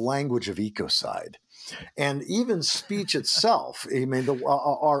English is the language of ecocide. And even speech itself, I mean,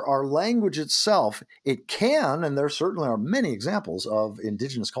 our language itself, it can, and there certainly are many examples of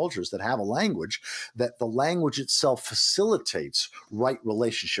indigenous cultures that have a language, that the language itself facilitates right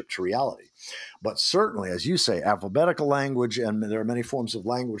relationship to reality. But certainly, as you say, alphabetical language, and there are many forms of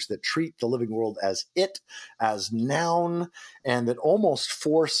language that treat the living world as it, as noun, and that almost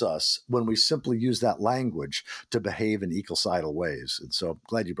force us, when we simply use that language, to behave in ecocidal ways. And so I'm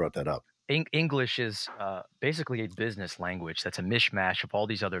glad you brought that up. English is basically a business language that's a mishmash of all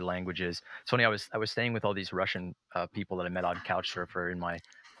these other languages. It's funny. I was staying with all these Russian people that I met on Couchsurfer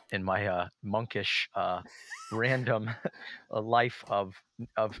in my monkish random life of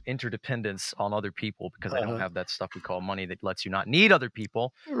interdependence on other people, because I don't have that stuff we call money that lets you not need other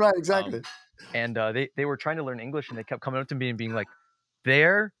people. Right, exactly. And they were trying to learn English, and they kept coming up to me and being like,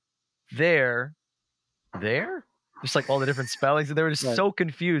 there, there, just like all the different spellings, and they were just so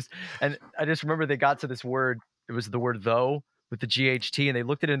confused. And I just remember they got to this word. It was the word though with the GHT, and they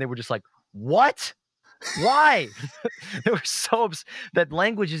looked at it and they were just like, what? Why? They were so that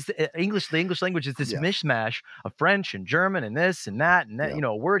language is English. The English language is this mishmash of French and German and this and that, you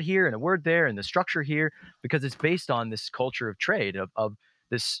know, a word here and a word there and the structure here, because it's based on this culture of trade, of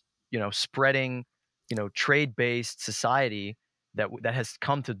this, you know, spreading, you know, trade-based society that has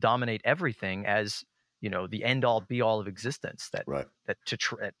come to dominate everything as, you know, the end all be all of existence, that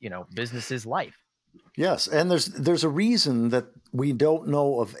you know, business is life. Yes. And there's a reason that we don't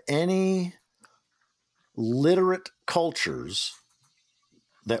know of any literate cultures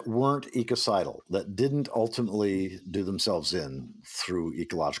that weren't ecocidal, that didn't ultimately do themselves in through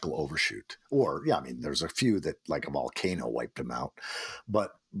ecological overshoot. Or, I mean, there's a few that, like a volcano, wiped them out.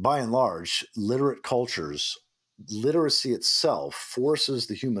 But by and large, literate cultures, literacy itself forces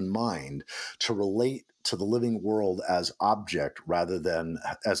the human mind to relate to the living world as object rather than,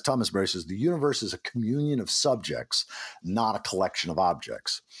 as Thomas Murray says, the universe is a communion of subjects, not a collection of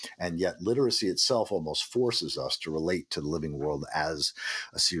objects. And yet literacy itself almost forces us to relate to the living world as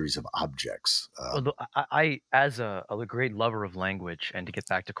a series of objects. Well, I as a great lover of language, and to get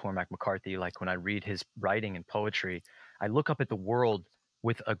back to Cormac McCarthy, like when I read his writing and poetry, I look up at the world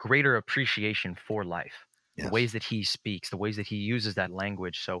with a greater appreciation for life. The ways that he speaks, the ways that he uses that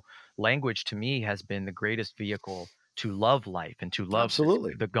language. So language to me has been the greatest vehicle to love life and to love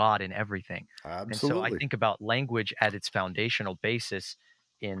the God in everything. And so I think about language at its foundational basis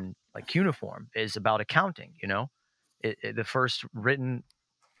in like cuneiform is about accounting, you know, the first written,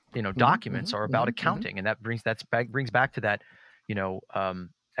 you know, documents are about accounting. And that brings back to that, you know,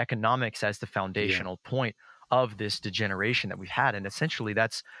 economics as the foundational point of this degeneration that we've had. And essentially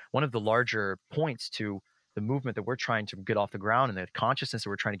that's one of the larger points to the movement that we're trying to get off the ground, and the consciousness that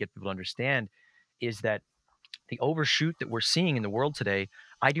we're trying to get people to understand, is that the overshoot that we're seeing in the world today,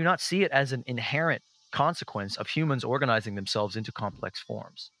 I do not see it as an inherent consequence of humans organizing themselves into complex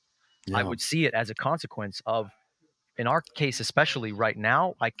forms. I would see it as a consequence of, in our case, especially right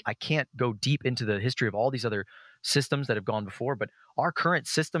now, I can't go deep into the history of all these other systems that have gone before, but our current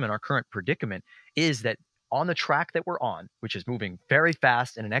system and our current predicament is that on the track that we're on, which is moving very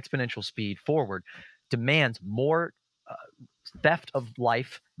fast and an exponential speed forward, demands more theft of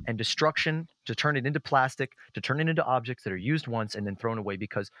life and destruction to turn it into plastic, to turn it into objects that are used once and then thrown away.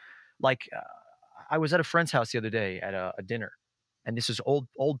 Because, like, I was at a friend's house the other day at a dinner, and this is old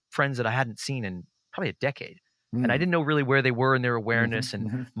friends that I hadn't seen in probably a decade. And I didn't know really where they were in their awareness.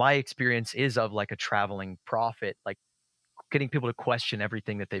 And my experience is of like a traveling prophet, like getting people to question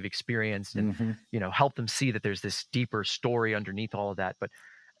everything that they've experienced and, you know, help them see that there's this deeper story underneath all of that. But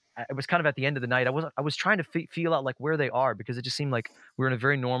it was kind of at the end of the night. I was trying to feel out like where they are, because it just seemed like we were in a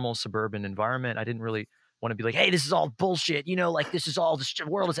very normal suburban environment. I didn't really want to be like, hey, this is all bullshit, you know, like this is all, the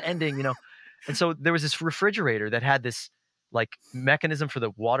world is ending, you know? And so there was this refrigerator that had this like mechanism for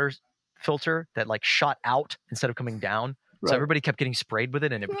the water filter that like shot out instead of coming down. So everybody kept getting sprayed with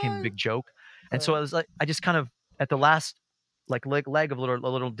it, and it became a big joke. And so I was like, I just kind of at the last like leg of a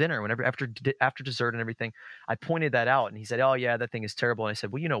little dinner, whenever after dessert and everything, I pointed that out, and he said, oh yeah, that thing is terrible. And I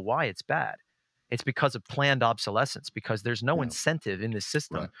said, well, you know why it's bad? It's because of planned obsolescence, because there's no incentive in this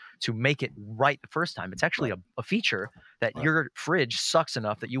system to make it right the first time. It's actually a feature that your fridge sucks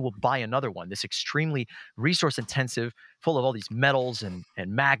enough that you will buy another one. This extremely resource intensive, full of all these metals and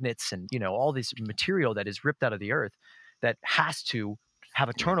magnets and, you know, all this material that is ripped out of the earth that has to have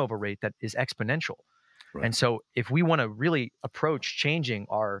a turnover rate that is exponential. And so if we want to really approach changing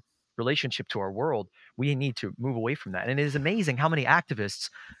our relationship to our world, we need to move away from that. And it is amazing how many activists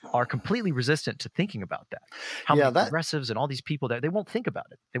are completely resistant to thinking about that. How many progressives and all these people that they won't think about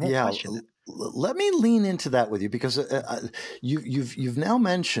it. They won't question it. Let me lean into that with you, because you've now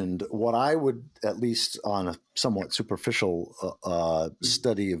mentioned what I would, at least on a somewhat superficial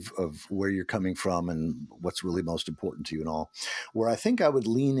study of where you're coming from and what's really most important to you and all, where I think I would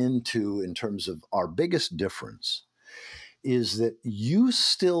lean into in terms of our biggest difference is that you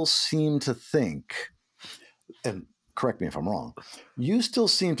still seem to think, and correct me if I'm wrong, you still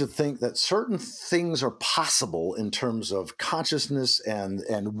seem to think that certain things are possible in terms of consciousness and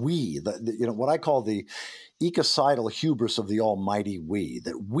what I call the ecocidal hubris of the almighty we,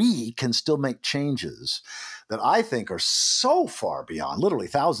 that we can still make changes that I think are so far beyond, literally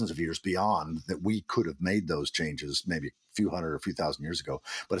thousands of years beyond, that we could have made those changes maybe a few hundred or a few thousand years ago,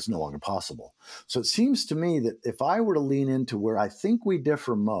 but it's no longer possible. So it seems to me that if I were to lean into where I think we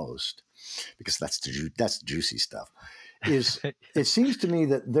differ most, because that's the juicy stuff, is it seems to me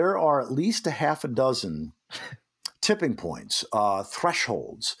that there are at least a half a dozen tipping points,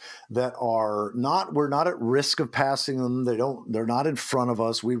 thresholds that are not, we're not at risk of passing them. They're not in front of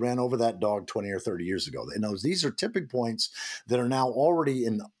us. We ran over that dog 20 or 30 years ago. These are tipping points that are now already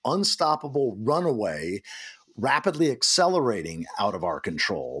in unstoppable runaway, rapidly accelerating out of our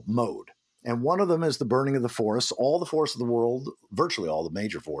control mode. And one of them is the burning of the forests. All the forests of the world, virtually all the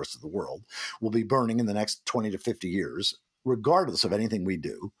major forests of the world, will be burning in the next 20 to 50 years, regardless of anything we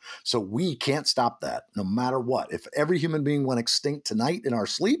do. So we can't stop that no matter what. If every human being went extinct tonight in our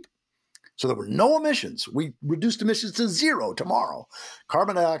sleep, so there were no emissions, we reduced emissions to zero tomorrow,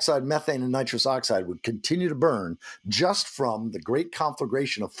 carbon dioxide, methane, and nitrous oxide would continue to burn just from the great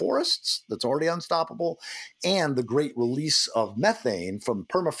conflagration of forests that's already unstoppable, and the great release of methane from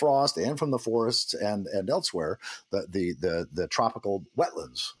permafrost and from the forests and elsewhere, the tropical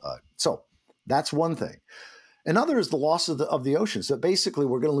wetlands. So that's one thing. Another is the loss of the oceans, that basically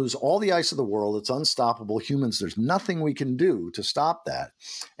we're going to lose all the ice of the world. It's unstoppable. Humans, there's nothing we can do to stop that.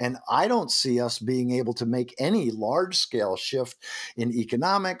 And I don't see us being able to make any large-scale shift in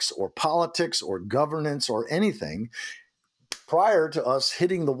economics or politics or governance or anything prior to us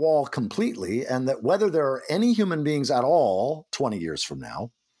hitting the wall completely, and that whether there are any human beings at all 20 years from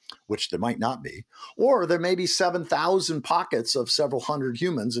now, which there might not be, or there may be 7,000 pockets of several hundred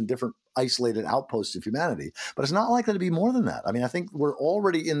humans in different isolated outposts of humanity, but it's not likely to be more than that. I mean, I think we're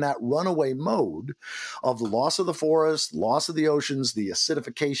already in that runaway mode of the loss of the forest, loss of the oceans, the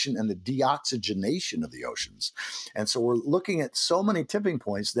acidification and the deoxygenation of the oceans. And so we're looking at so many tipping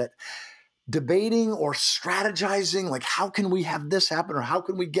points that debating or strategizing, like how can we have this happen or how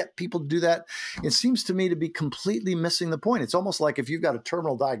can we get people to do that, it seems to me to be completely missing the point. It's almost like if you've got a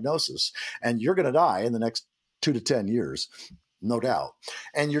terminal diagnosis and you're going to die in the next 2 to 10 years, no doubt,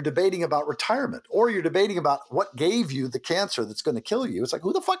 and you're debating about retirement, or you're debating about what gave you the cancer that's going to kill you. It's like,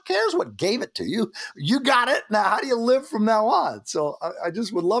 who the fuck cares what gave it to you? You got it. Now, how do you live from now on? So I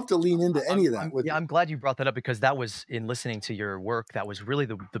just would love to lean into any of that. I'm glad you brought that up, because that was, in listening to your work, that was really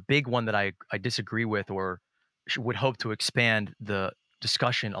the big one that I disagree with, or would hope to expand the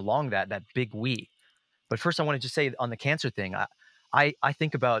discussion along that big we. But first, I wanted to say on the cancer thing, I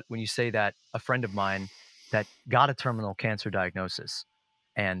think about when you say that a friend of mine that got a terminal cancer diagnosis,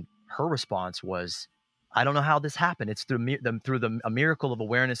 and her response was, I don't know how this happened. It's through a miracle of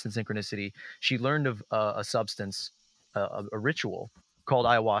awareness and synchronicity. She learned of a substance, a ritual called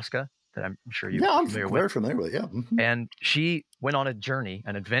ayahuasca that I'm sure you're familiar with. Very familiar with it, yeah. Mm-hmm. And she went on a journey,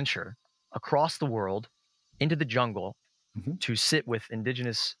 an adventure across the world into the jungle to sit with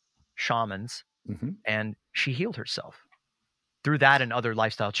indigenous shamans, and she healed herself through that and other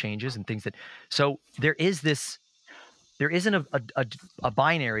lifestyle changes and things that. So there isn't a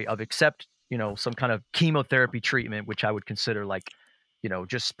binary of, except, some kind of chemotherapy treatment, which I would consider like,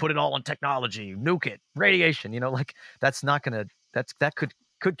 just put it all on technology, nuke it, radiation, like that's not going to, that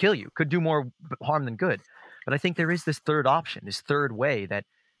could kill you, could do more harm than good. But I think there is this third option, this third way that,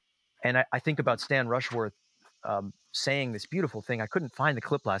 and I think about Stan Rushworth saying this beautiful thing. I couldn't find the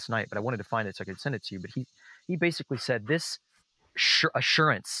clip last night, but I wanted to find it so I could send it to you. But he basically said this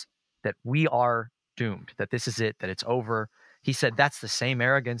assurance that we are doomed, that this is it, that it's over. He said that's the same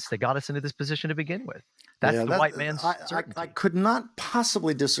arrogance that got us into this position to begin with. That's the white man's certainty. I could not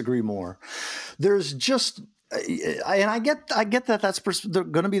possibly disagree more. There's just, and I get that that's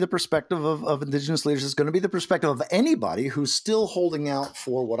going to be the perspective of indigenous leaders. It's going to be the perspective of anybody who's still holding out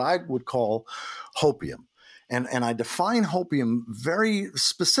for what I would call hopium. And I define hopium very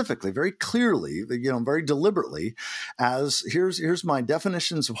specifically, very clearly, very deliberately, as here's my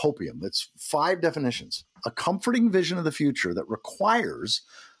definitions of hopium. It's 5 definitions. A comforting vision of the future that requires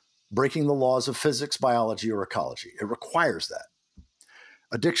breaking the laws of physics, biology, or ecology. It requires that.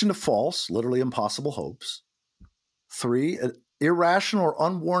 Addiction to false, literally impossible hopes. 3, irrational or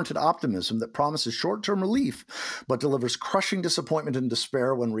unwarranted optimism that promises short-term relief but delivers crushing disappointment and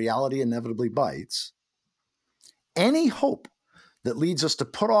despair when reality inevitably bites. Any hope that leads us to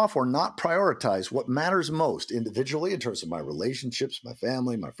put off or not prioritize what matters most individually in terms of my relationships, my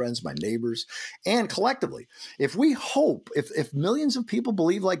family, my friends, my neighbors, and collectively. If we hope, if millions of people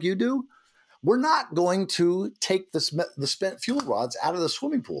believe like you do, we're not going to take the spent fuel rods out of the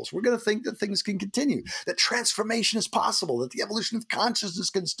swimming pools. We're going to think that things can continue, that transformation is possible, that the evolution of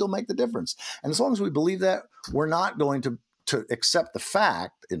consciousness can still make the difference. And as long as we believe that, we're not going to accept the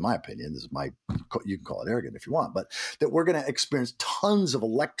fact, in my opinion, this is my, you can call it arrogant if you want, but that we're going to experience tons of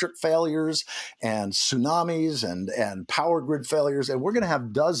electric failures and tsunamis and power grid failures. And we're going to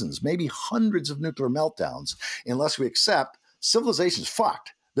have dozens, maybe hundreds of nuclear meltdowns unless we accept civilization's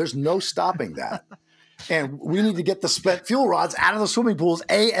fucked. There's no stopping that. And we need to get the spent fuel rods out of the swimming pools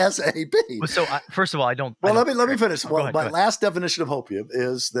ASAP. Well, so first of all, I don't. Well, I don't, let me finish. Go Well, ahead, my last definition of hopium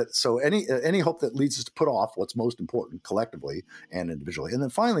is that so any hope that leads us to put off what's most important collectively and individually, and then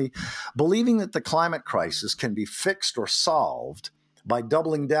finally, believing that the climate crisis can be fixed or solved by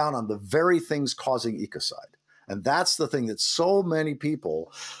doubling down on the very things causing ecocide. And that's the thing that so many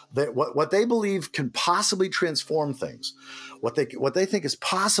people, that what they believe can possibly transform things, what they think is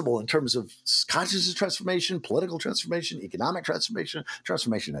possible in terms of consciousness transformation, political transformation, economic transformation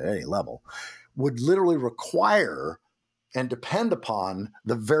at any level, would literally require and depend upon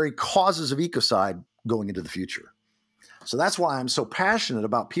the very causes of ecocide going into the future. So that's why I'm so passionate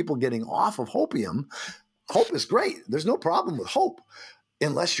about people getting off of hopium. Hope is great. There's no problem with hope,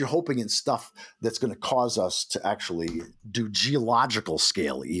 unless you're hoping in stuff that's going to cause us to actually do geological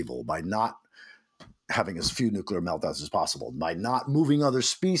scale evil by not having as few nuclear meltdowns as possible, by not moving other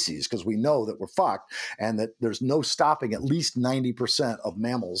species, because we know that we're fucked and that there's no stopping at least 90% of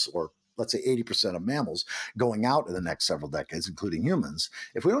mammals, or let's say 80% of mammals, going out in the next several decades, including humans.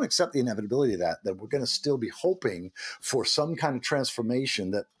 If we don't accept the inevitability of that, then we're going to still be hoping for some kind of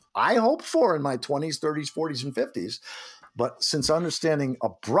transformation that I hoped for in my 20s, 30s, 40s, and 50s. But since understanding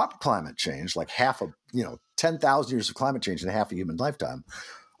abrupt climate change, like 10,000 years of climate change in half a human lifetime,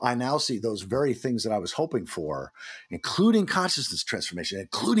 I now see those very things that I was hoping for, including consciousness transformation,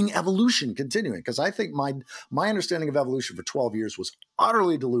 including evolution continuing. Because I think my understanding of evolution for 12 years was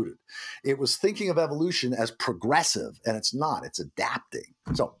utterly diluted. It was thinking of evolution as progressive, and it's not. It's adapting.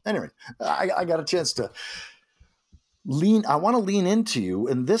 So anyway, I got a chance to I want to lean into you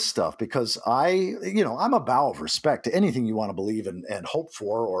in this stuff because I'm a bow of respect to anything you want to believe and hope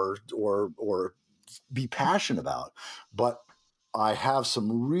for or be passionate about. But I have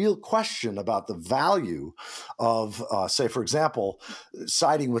some real question about the value of, say, for example,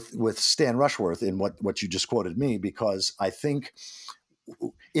 siding with Stan Rushworth in what you just quoted me, because I think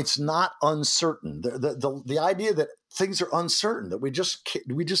it's not uncertain. The idea that things are uncertain, that we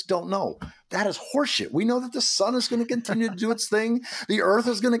just don't know, that is horseshit. We know that the sun is going to continue to do its thing, the earth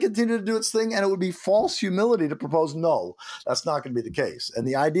is going to continue to do its thing, and it would be false humility to propose no, that's not going to be the case. And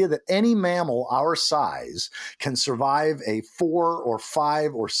the idea that any mammal our size can survive a 4 or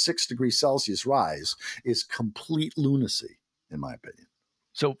 5 or 6 degrees Celsius rise is complete lunacy, in my opinion.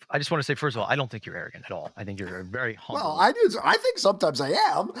 So I just want to say, first of all, I don't think you're arrogant at all. I think you're very humble. Well, I do. I think sometimes I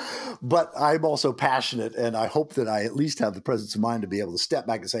am, but I'm also passionate, and I hope that I at least have the presence of mind to be able to step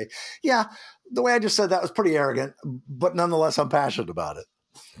back and say, yeah, the way I just said that was pretty arrogant, but nonetheless, I'm passionate about it.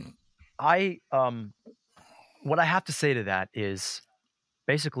 What I have to say to that is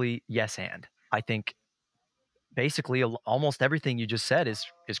basically yes and. I think basically almost everything you just said is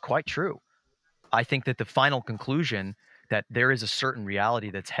quite true. I think that the final conclusion that there is a certain reality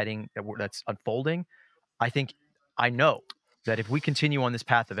that's unfolding, I know that if we continue on this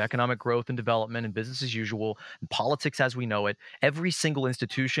path of economic growth and development and business as usual and politics as we know it, every single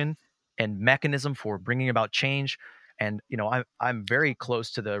institution and mechanism for bringing about change, and I'm very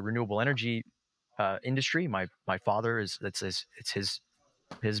close to the renewable energy industry. My father it's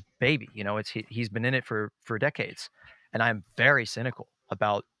his baby. He's been in it for decades, and I'm very cynical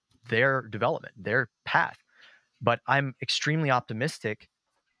about their development, their path. But I'm extremely optimistic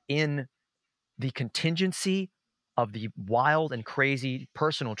in the contingency of the wild and crazy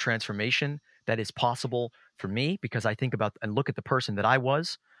personal transformation that is possible for me, because I think about and look at the person that I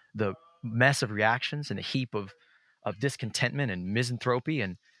was, the mess of reactions and a heap of discontentment and misanthropy,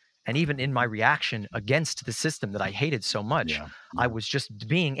 and even in my reaction against the system that I hated so much, I was just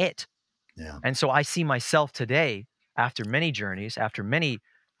being it. Yeah. And so I see myself today, after many journeys, after many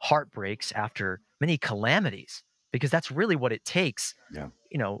heartbreaks, after many calamities, because that's really what it takes,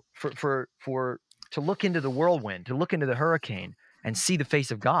 for to look into the whirlwind, to look into the hurricane and see the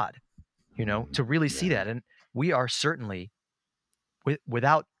face of God, to really see that. And we are certainly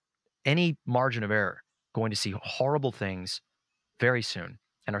without any margin of error, going to see horrible things very soon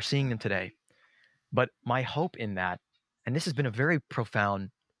and are seeing them today. But my hope in that, and this has been a very profound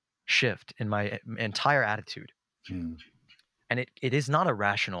shift in my entire attitude, Mm. and it is not a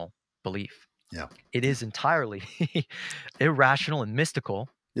rational belief. Yeah. It is entirely irrational and mystical,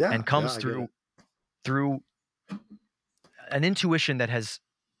 Yeah. and comes I get through it. through an intuition that has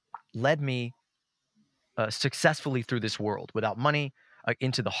led me successfully through this world without money,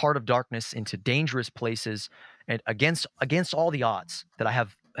 into the heart of darkness, into dangerous places, and against all the odds that I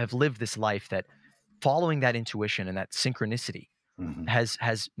have lived this life, that following that intuition and that synchronicity Mhm.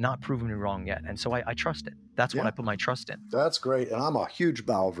 has not proven me wrong yet. And so I trust it. That's what Yeah. I put my trust in. That's great. And I'm a huge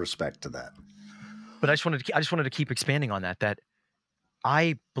bow of respect to that. But I just wanted to keep expanding on that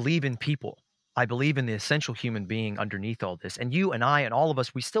I believe in people. I believe in the essential human being underneath all this. And you and I and all of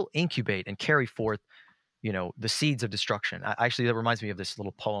us, we still incubate and carry forth, the seeds of destruction. Actually, that reminds me of this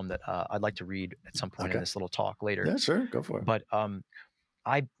little poem that I'd like to read at some point in this little talk later. Yeah, sure. Go for it. But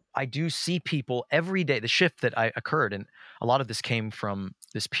I do see people every day. The shift that occurred, and a lot of this came from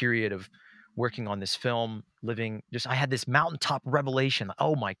this period of working on this film, I had this mountaintop revelation.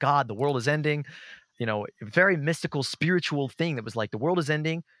 Oh my God, the world is ending. A very mystical, spiritual thing that was like, the world is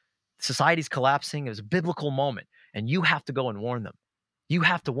ending, society's collapsing. It was a biblical moment, and you have to go and warn them. You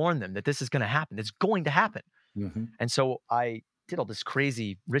have to warn them that this is going to happen. It's going to happen. Mhm. And so I did all this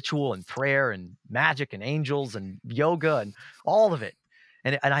crazy ritual and prayer and magic and angels and yoga and all of it.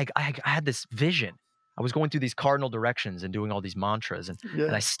 And I had this vision. I was going through these cardinal directions and doing all these mantras, and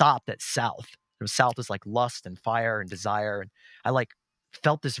I stopped at south. South is like lust and fire and desire. And I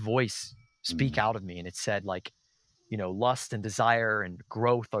felt this voice speak out of me, and it said, lust and desire and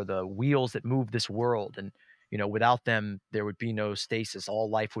growth are the wheels that move this world. And, without them, there would be no stasis. All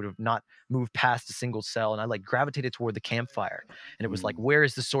life would have not moved past a single cell. And I gravitated toward the campfire. And it was like, where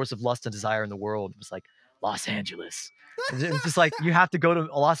is the source of lust and desire in the world? It was like, Los Angeles. It was just like, you have to go to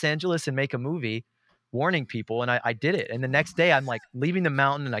Los Angeles and make a movie warning people. And I did it. And the next day I'm leaving the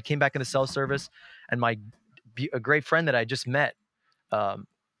mountain, and I came back into cell service, and a great friend that I just met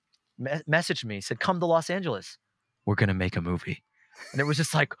messaged me, said, come to Los Angeles. We're going to make a movie. And it was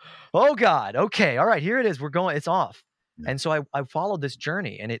just like, oh God, okay, all right, here it is. We're going, it's off. And so I followed this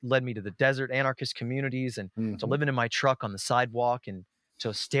journey, and it led me to the desert anarchist communities, and to living in my truck on the sidewalk, and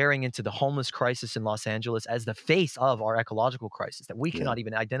to staring into the homeless crisis in Los Angeles as the face of our ecological crisis that we cannot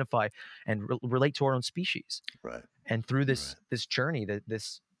even identify and relate to our own species. Right. And through this journey,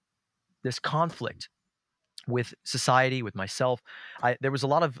 this conflict with society, with myself, there was a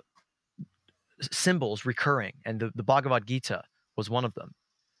lot of symbols recurring, and the Bhagavad Gita was one of them.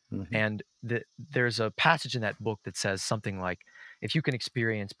 And there's a passage in that book that says something like, if you can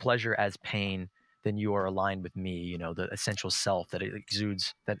experience pleasure as pain, then you are aligned with me, the essential self that it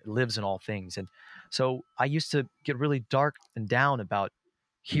exudes, that lives in all things. And so I used to get really dark and down about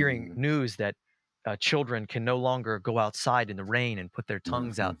hearing news that children can no longer go outside in the rain and put their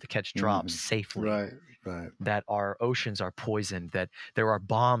tongues out to catch drops safely. Right. That our oceans are poisoned, that there are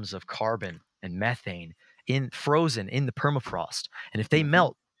bombs of carbon and methane frozen in the permafrost. And if they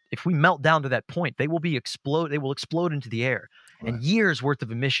melt, if we melt down to that point, they will explode into the air, and years worth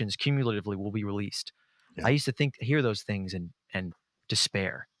of emissions cumulatively will be released. I used to hear those things and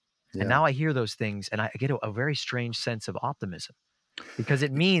despair. And now I hear those things, and I get a very strange sense of optimism, because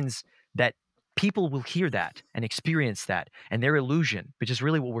it means that people will hear that and experience that, and their illusion, which is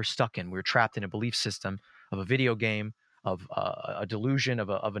really what we're stuck in. We're trapped in a belief system of a video game, of a delusion,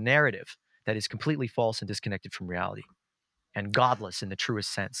 of a narrative that is completely false and disconnected from reality, and godless in the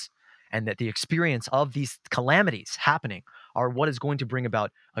truest sense. And that the experience of these calamities happening are what is going to bring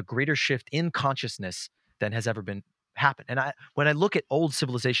about a greater shift in consciousness than has ever been happened. And when I look at old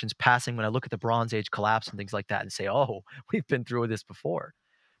civilizations passing, when I look at the Bronze Age collapse and things like that, and say, oh, we've been through this before.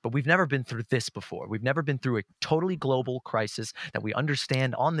 But we've never been through this before. We've never been through a totally global crisis that we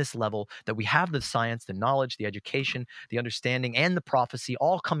understand on this level, that we have the science, the knowledge, the education, the understanding, and the prophecy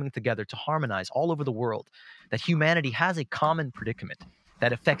all coming together to harmonize all over the world, that humanity has a common predicament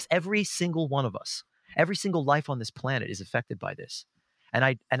that affects every single one of us. Every single life on this planet is affected by this. And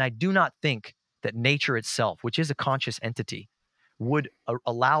I do not think that nature itself, which is a conscious entity, would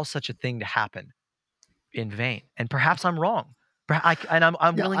allow such a thing to happen in vain. And perhaps I'm wrong.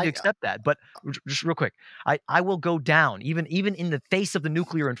 I'm willing to accept that. But just real quick, I will go down, even in the face of the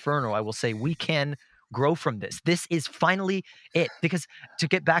nuclear inferno. I will say we can grow from this. This is finally it. Because to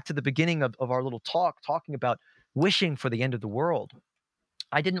get back to the beginning of our little talk, talking about wishing for the end of the world,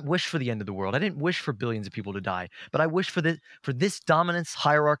 I didn't wish for the end of the world. I didn't wish for billions of people to die, but I wish for this dominance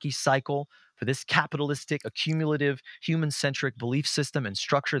hierarchy cycle, for this capitalistic, accumulative, human-centric belief system and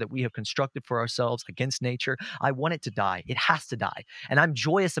structure that we have constructed for ourselves against nature. I want it to die. It has to die. And I'm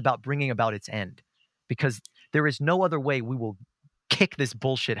joyous about bringing about its end, because there is no other way we will kick this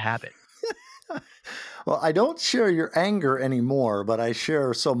bullshit habit. Well, I don't share your anger anymore, but I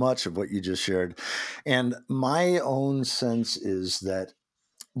share so much of what you just shared. And my own sense is that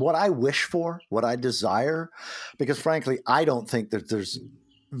what I wish for, what I desire, because frankly, I don't think that there's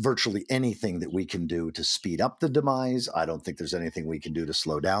virtually anything that we can do to speed up the demise. I don't think there's anything we can do to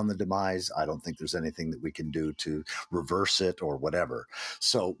slow down the demise. I don't think there's anything that we can do to reverse it or whatever.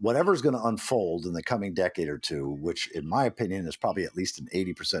 So whatever's going to unfold in the coming decade or two, which in my opinion is probably at least an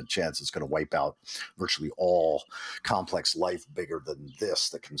 80% chance it's going to wipe out virtually all complex life bigger than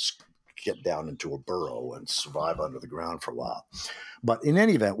this that can get down into a burrow and survive under the ground for a while. But in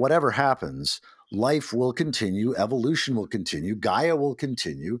any event, whatever happens, life will continue, evolution will continue, Gaia will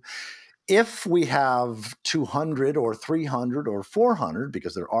continue. If we have 200 or 300 or 400,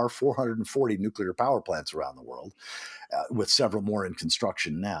 because there are 440 nuclear power plants around the world, with several more in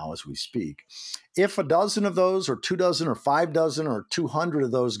construction now as we speak, if a dozen of those or 2 dozen or 5 dozen or 200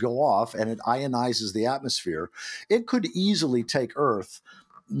 of those go off and it ionizes the atmosphere, it could easily take Earth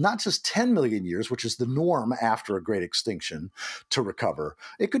not just 10 million years, which is the norm after a great extinction, to recover.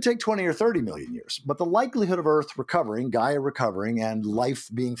 It could take 20 or 30 million years. But the likelihood of Earth recovering, Gaia recovering, and life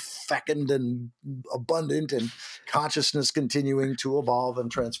being fecund and abundant and consciousness continuing to evolve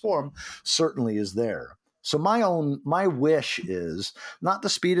and transform certainly is there. So my wish is not to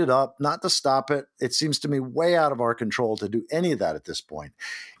speed it up, not to stop it. It seems to me way out of our control to do any of that at this point.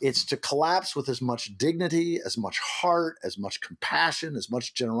 It's to collapse with as much dignity, as much heart, as much compassion, as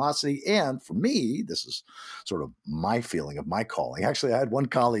much generosity. And for me, this is sort of my feeling of my calling. Actually, I had one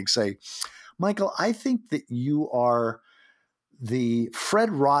colleague say, Michael, I think that you are the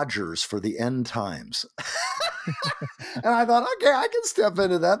Fred Rogers for the end times. And I thought, okay, I can step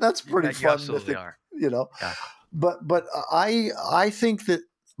into that. That's pretty You fun. absolutely are. Yeah. But I think that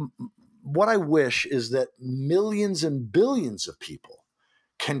what I wish is that millions and billions of people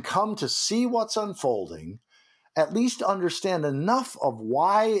can come to see what's unfolding, at least understand enough of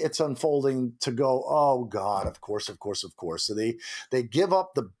why it's unfolding to go, oh God, of course. So they give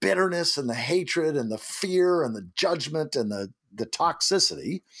up the bitterness and the hatred and the fear and the judgment and the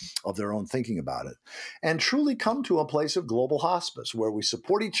toxicity of their own thinking about it, and truly come to a place of global hospice where we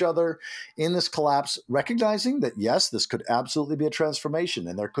support each other in this collapse, recognizing that, yes, this could absolutely be a transformation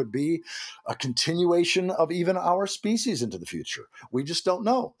and there could be a continuation of even our species into the future. We just don't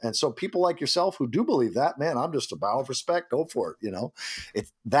know. And so people like yourself who do believe that, man, I'm just a bow of respect. Go for it.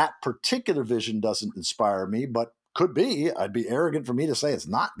 If that particular vision doesn't inspire me, but could be, I'd be arrogant for me to say it's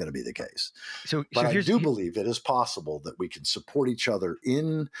not going to be the case. But I do believe it is possible that we can support each other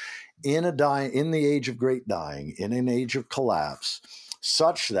in the age of great dying, in an age of collapse,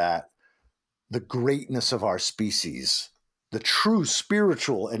 such that the greatness of our species, the true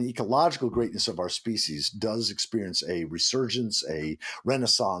spiritual and ecological greatness of our species, does experience a resurgence, a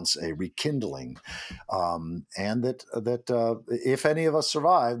renaissance, a rekindling, and that if any of us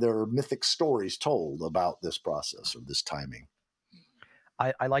survive, there are mythic stories told about this process or this timing.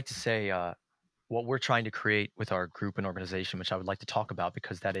 I like to say what we're trying to create with our group and organization, which I would like to talk about,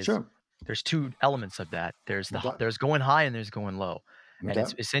 because that is, there's two elements of that. There's there's going high and there's going low, and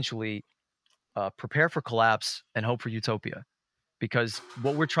it's essentially prepare for collapse and hope for utopia. Because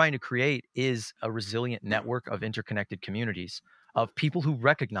what we're trying to create is a resilient network of interconnected communities of people who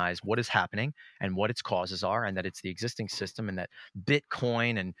recognize what is happening and what its causes are, and that it's the existing system, and that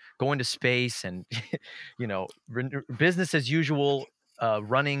Bitcoin and going to space and business as usual,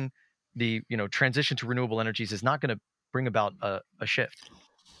 running the transition to renewable energies is not going to bring about a shift.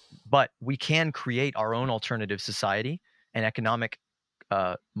 But we can create our own alternative society and economic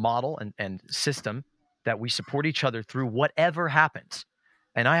model and system that we support each other through whatever happens.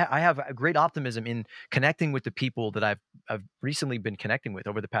 And I have a great optimism in connecting with the people that I've recently been connecting with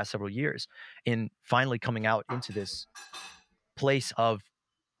over the past several years, in finally coming out into this place of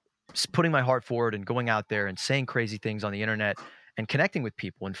putting my heart forward and going out there and saying crazy things on the internet and connecting with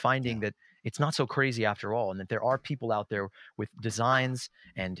people and finding that it's not so crazy after all, and that there are people out there with designs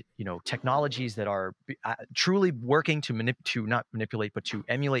and technologies that are truly working to not manipulate, but to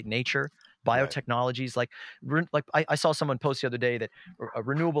emulate nature. Biotechnologies, like I saw someone post the other day that a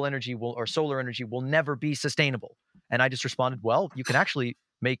renewable energy or solar energy will never be sustainable, and I just responded, well, you can actually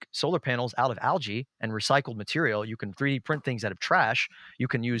make solar panels out of algae and recycled material. You can 3D print things out of trash. You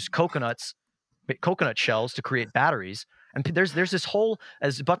can use coconut shells to create batteries. And there's this whole,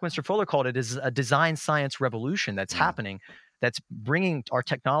 as Buckminster Fuller called it, is a design science revolution that's happening that's bringing our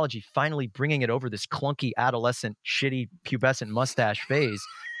technology, finally bringing it over this clunky, adolescent, shitty, pubescent mustache phase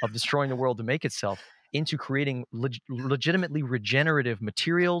of destroying the world to make itself, into creating legitimately regenerative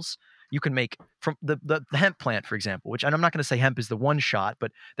materials. You can make from the hemp plant, for example, which, and I'm not going to say hemp is the one shot,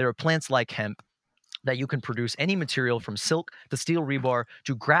 but there are plants like hemp that you can produce any material from silk to steel rebar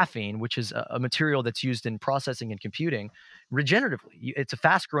to graphene, which is a material that's used in processing and computing regeneratively. It's a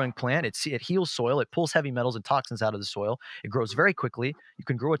fast-growing plant. It heals soil. It pulls heavy metals and toxins out of the soil. It grows very quickly. You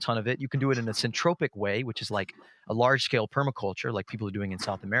can grow a ton of it. You can do it in a syntropic way, which is like a large-scale permaculture, like people are doing in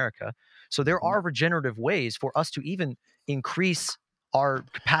South America. So there are regenerative ways for us to even increase our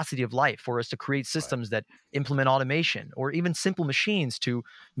capacity of life, for us to create systems that implement automation, or even simple machines to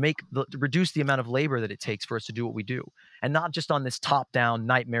reduce the amount of labor that it takes for us to do what we do, and not just on this top-down,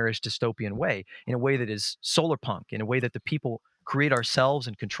 nightmarish, dystopian way, in a way that is solar punk, in a way that the people create ourselves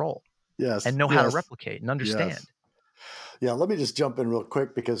and control, Yes. and know how to replicate and understand. Yes. Yeah, let me just jump in real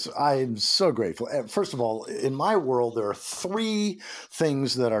quick because I'm so grateful. First of all, in my world, there are three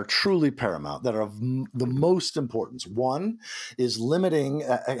things that are truly paramount, that are of the most importance. One is limiting,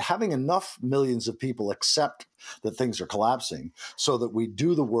 having enough millions of people accept that things are collapsing so that we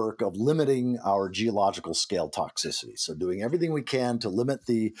do the work of limiting our geological scale toxicity. So doing everything we can to limit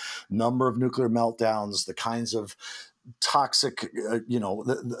the number of nuclear meltdowns, the kinds of toxic,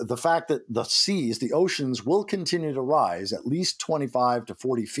 the fact that the seas, the oceans will continue to rise at least 25 to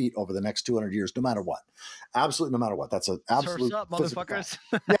 40 feet over the next 200 years, no matter what. Absolutely, no matter what. That's an absolute Surf's up, motherfuckers.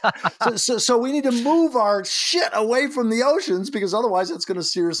 Yeah. So we need to move our shit away from the oceans, because otherwise it's going to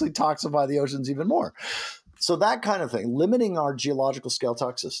seriously toxify the oceans even more. So that kind of thing, limiting our geological scale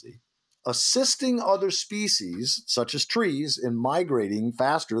toxicity, assisting other species, such as trees, in migrating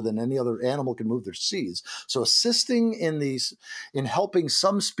faster than any other animal can move their seeds. So assisting in helping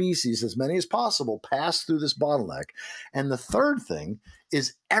some species, as many as possible, pass through this bottleneck. And the third thing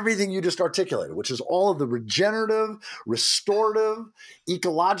is everything you just articulated, which is all of the regenerative, restorative,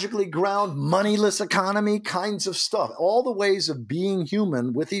 ecologically ground, moneyless economy kinds of stuff, all the ways of being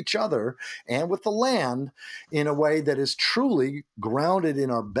human with each other and with the land in a way that is truly grounded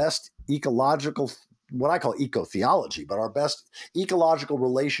in our best ecological, what I call eco-theology, but our best ecological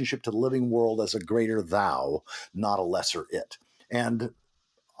relationship to the living world as a greater thou, not a lesser it. And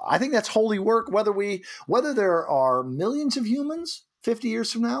I think that's holy work, whether there are millions of humans 50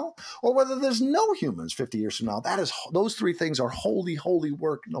 years from now, or whether there's no humans 50 years from now. Those three things are holy, holy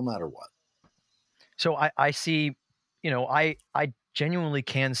work, no matter what. So I see, I genuinely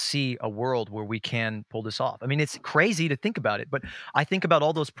can see a world where we can pull this off. I mean, it's crazy to think about it, but I think about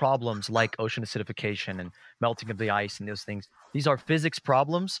all those problems like ocean acidification and melting of the ice and those things. These are physics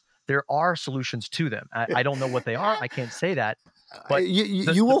problems. There are solutions to them. I don't know what they are. I can't say that. But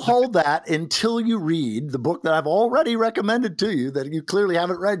you will hold that until you read the book that I've already recommended to you that you clearly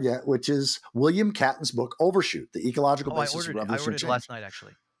haven't read yet, which is William Catton's book, Overshoot, The Ecological Basis of Revolutionary Change. I ordered it last night,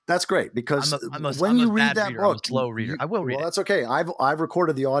 actually. That's great, because when you read that book, I'm a slow reader. I will read it. Well, that's okay. I've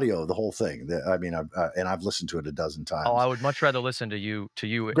recorded the audio of the whole thing. I mean, I've listened to it a dozen times. Oh, I would much rather listen to you.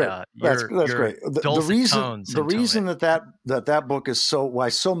 Great. That's great. The reason that book is why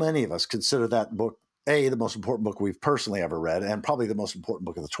so many of us consider that book the most important book we've personally ever read, and probably the most important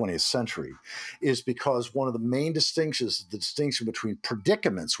book of the 20th century, is because one of the main distinctions is the distinction between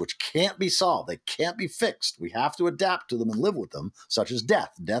predicaments which can't be solved. They can't be fixed. We have to adapt to them and live with them, such as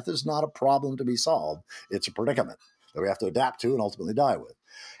death. Death is not a problem to be solved. It's a predicament that we have to adapt to and ultimately die with.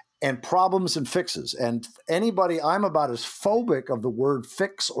 And problems and fixes. And I'm about as phobic of the word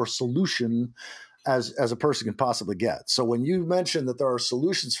fix or solution as a person can possibly get. So when you mention that there are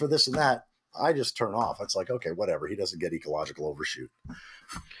solutions for this and that, I just turn off. It's like, okay, whatever. He doesn't get ecological overshoot.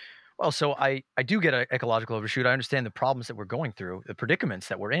 Well, so I do get an ecological overshoot. I understand the problems that we're going through, the predicaments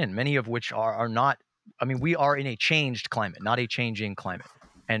that we're in, many of which are not, I mean, we are in a changed climate, not a changing climate.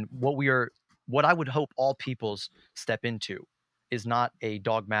 And what I would hope all peoples step into is not a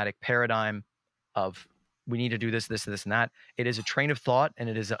dogmatic paradigm of we need to do this, this, this, and that. It is a train of thought, and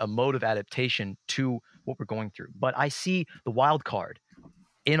it is a mode of adaptation to what we're going through. But I see the wild card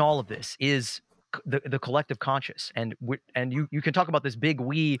in all of this is the collective conscious, and you can talk about this big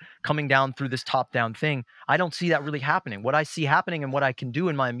we coming down through this top down thing. I don't see that really happening. What I see happening and what I can do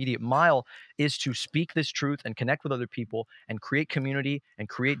in my immediate mile is to speak this truth and connect with other people and create community and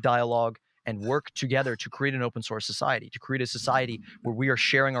create dialogue and work together to create an open source society, to create a society where we are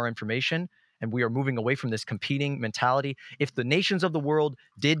sharing our information and we are moving away from this competing mentality. If the nations of the world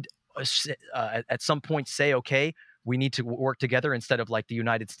did at some point say, okay, we need to work together instead of like the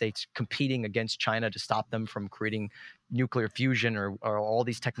United States competing against China to stop them from creating nuclear fusion or all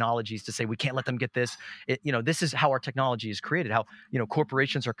these technologies to say we can't let them get this. This is how our technology is created, how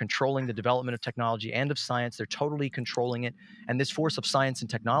corporations are controlling the development of technology and of science. They're totally controlling it. And this force of science and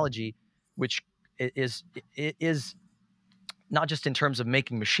technology, which is not just in terms of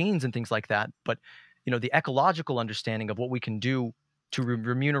making machines and things like that, but the ecological understanding of what we can do to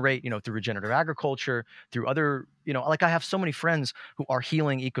remunerate, through regenerative agriculture, through other, like I have so many friends who are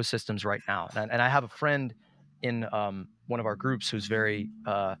healing ecosystems right now. And I have a friend in one of our groups who's very,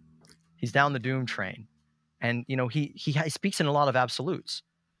 he's down the doom train. And, he speaks in a lot of absolutes.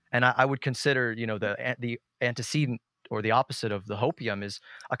 And I would consider, the antecedent or the opposite of the hopium is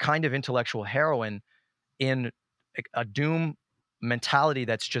a kind of intellectual heroin in a doom mentality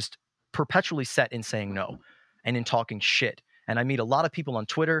that's just perpetually set in saying no and in talking shit. And I meet a lot of people on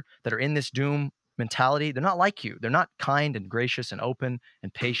Twitter that are in this doom mentality. They're not like you. They're not kind and gracious and open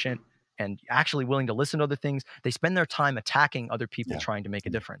and patient and actually willing to listen to other things. They spend their time attacking other people trying to make a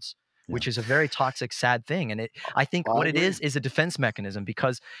difference, which is a very toxic, sad thing. And I think what it is a defense mechanism,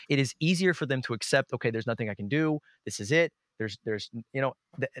 because it is easier for them to accept, okay, there's nothing I can do. This is it. There's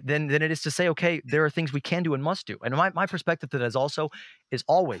then it is to say, okay, there are things we can do and must do. And my perspective to that is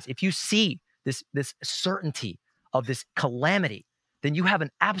always, if you see this certainty of this calamity, then you have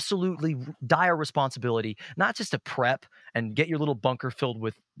an absolutely dire responsibility, not just to prep and get your little bunker filled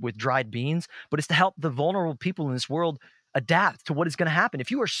with dried beans, but it's to help the vulnerable people in this world adapt to what is going to happen.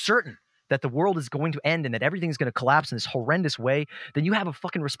 If you are certain that the world is going to end and that everything is going to collapse in this horrendous way, then you have a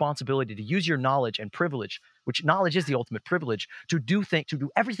fucking responsibility to use your knowledge and privilege, which knowledge is the ultimate privilege, to do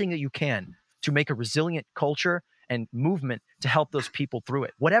everything that you can to make a resilient culture and movement to help those people through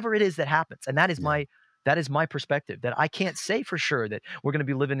it, whatever it is that happens. And that is my perspective, that I can't say for sure that we're going to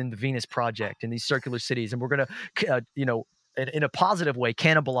be living in the Venus Project in these circular cities, and we're going to, in a positive way,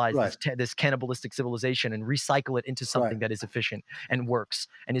 cannibalize this cannibalistic civilization and recycle it into something that is efficient and works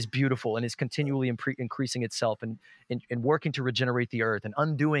and is beautiful and is continually increasing itself and working to regenerate the earth and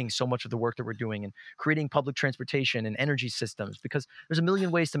undoing so much of the work that we're doing and creating public transportation and energy systems, because there's a million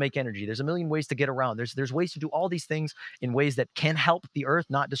ways to make energy. There's a million ways to get around. There's ways to do all these things in ways that can help the earth,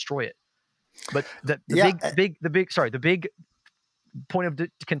 not destroy it. But the big point of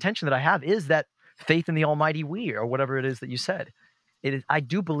contention that I have is that faith in the almighty we, or whatever it is that you said. I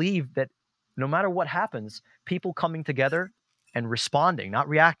do believe that no matter what happens, people coming together and responding, not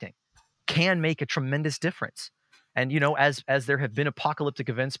reacting, can make a tremendous difference. And, as there have been apocalyptic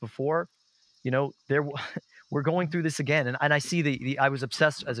events before, we're going through this again. And I see I was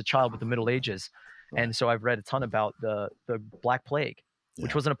obsessed as a child with the Middle Ages. And so I've read a ton about the Black Plague,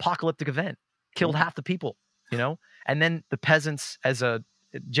 which was an apocalyptic event, killed half the people, and then the peasants,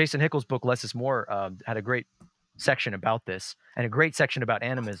 Jason Hickel's book, Less is More, had a great section about this, and a great section about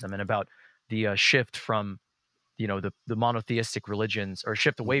animism and about the shift from, the monotheistic religions, or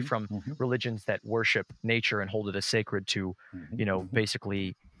shift away from religions that worship nature and hold it as sacred, to,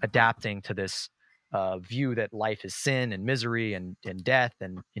 basically adapting to this view that life is sin and misery and death,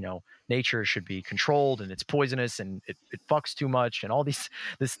 and nature should be controlled and it's poisonous and it fucks too much, and all this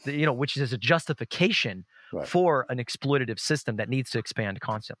which is a justification for an exploitative system that needs to expand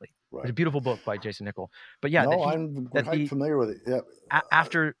constantly. It's a beautiful book by Jason Hickel. But I'm quite familiar with it. Yeah.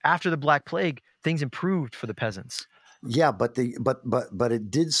 After the Black Plague, things improved for the peasants. Yeah, but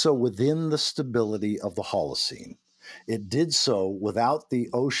it did so within the stability of the Holocene. It did so without the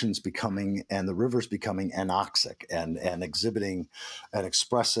oceans becoming and the rivers becoming anoxic and exhibiting and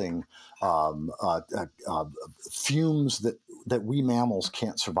expressing fumes that we mammals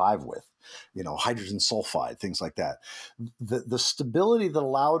can't survive with, hydrogen sulfide, things like that. The stability that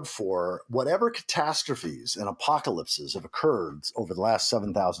allowed for whatever catastrophes and apocalypses have occurred over the last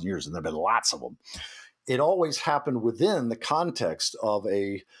 7,000 years, and there have been lots of them, it always happened within the context of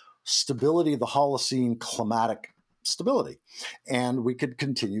a stability of the Holocene climatic stability, and we could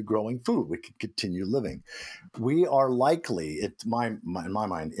continue growing food. We could continue living. We are likely, in my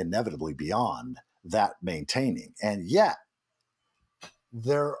mind, inevitably beyond that maintaining. And yet,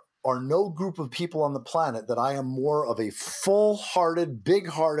 there are no group of people on the planet that I am more of a full-hearted,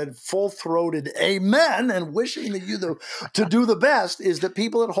 big-hearted, full-throated amen and wishing that you to do the best, is that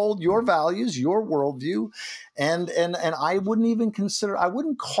people that hold your values, your worldview, and I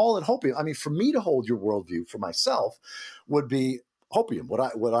wouldn't call it hopium. I mean, for me to hold your worldview for myself would be hopium,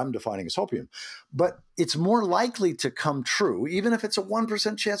 what I'm defining as hopium. But it's more likely to come true, even if it's a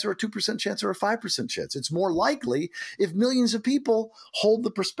 1% chance or a 2% chance or a 5% chance. It's more likely if millions of people hold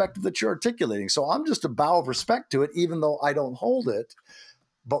the perspective that you're articulating. So I'm just a bow of respect to it, even though I don't hold it.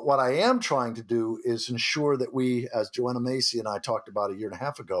 But what I am trying to do is ensure that we, as Joanna Macy and I talked about a year and a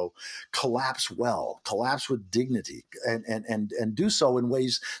half ago, collapse well, collapse with dignity, and do so in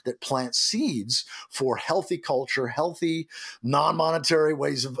ways that plant seeds for healthy culture, healthy, non-monetary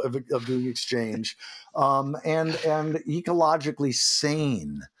ways of doing exchange, and ecologically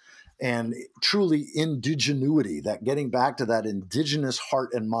sane and truly indigenuity, that getting back to that indigenous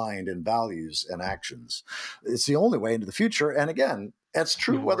heart and mind and values and actions. It's the only way into the future. And again, that's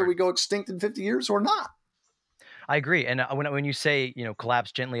true whether we go extinct in 50 years or not. I agree. And when you say,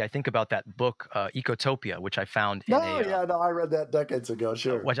 collapse gently, I think about that book, Ecotopia, which I found in I read that decades ago.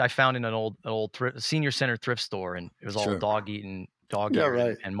 Sure. which I found in an old senior center thrift store, and it was all dog eaten,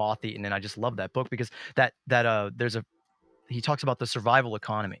 and moth eaten. And I just love that book because he talks about the survival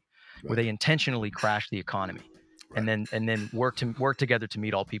economy, where they intentionally crash the economy, and then work together to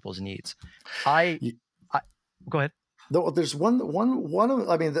meet all people's needs. Go ahead. There's one of,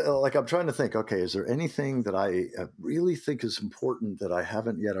 I mean, like I'm trying to think, okay, is there anything that I really think is important that I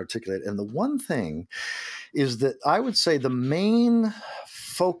haven't yet articulated? And the one thing is that I would say the main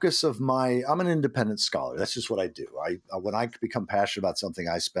focus of I'm an independent scholar. That's just what I do. When I become passionate about something,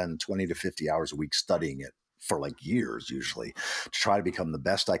 I spend 20 to 50 hours a week studying it for like years, usually, to try to become the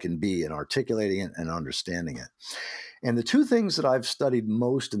best I can be in articulating it and understanding it. And the two things that I've studied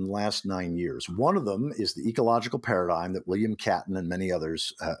most in the last 9 years, one of them is the ecological paradigm that William Catton and many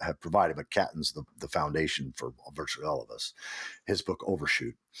others have provided, but Catton's the foundation for virtually all of us, his book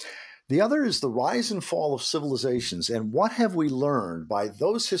Overshoot. The other is the rise and fall of civilizations, and what have we learned by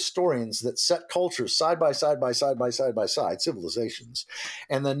those historians that set cultures side by side, civilizations,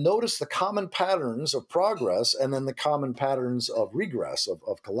 and then notice the common patterns of progress and then the common patterns of regress,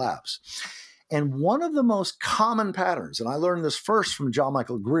 of collapse. And one of the most common patterns, and I learned this first from John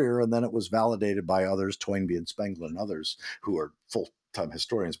Michael Greer, and then it was validated by others, Toynbee and Spengler and others who are full-time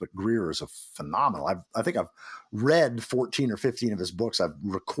historians, but Greer is a phenomenal. I think I've read 14 or 15 of his books. I've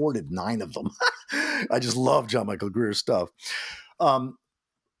recorded 9 of them. I just love John Michael Greer's stuff. But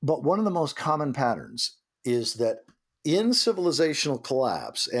one of the most common patterns is that in civilizational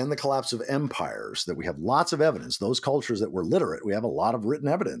collapse and the collapse of empires, that we have lots of evidence, those cultures that were literate, we have a lot of written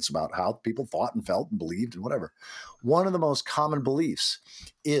evidence about how people thought and felt and believed and whatever. One of the most common beliefs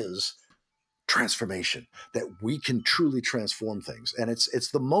is transformation, that we can truly transform things. And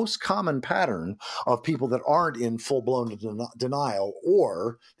it's the most common pattern of people that aren't in full-blown denial,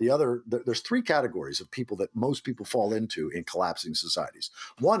 or there's 3 categories of people that most people fall into in collapsing societies.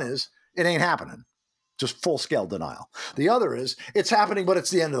 One is, it ain't happening. Just full-scale denial. The other is, it's happening, but it's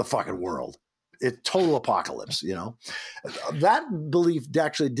the end of the fucking world. It's total apocalypse, That belief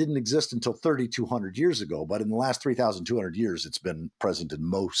actually didn't exist until 3,200 years ago, but in the last 3,200 years, it's been present in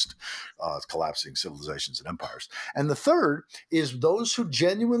most collapsing civilizations and empires. And the third is those who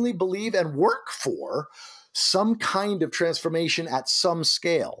genuinely believe and work for some kind of transformation at some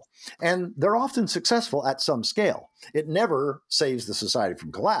scale. And they're often successful at some scale. It never saves the society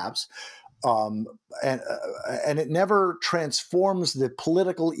from collapse. And it never transforms the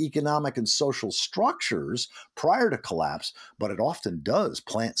political, economic, and social structures prior to collapse, but it often does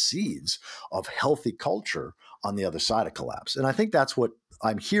plant seeds of healthy culture on the other side of collapse. And I think that's what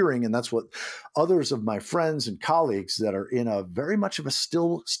I'm hearing, and that's what others of my friends and colleagues that are in a very much of a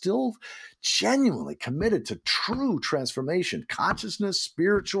still genuinely committed to true transformation, consciousness,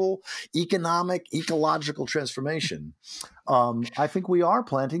 spiritual, economic, ecological transformation. I think we are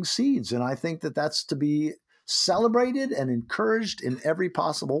planting seeds, and I think that that's to be celebrated and encouraged in every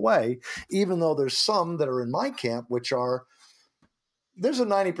possible way, even though there's some that are in my camp, which are, there's a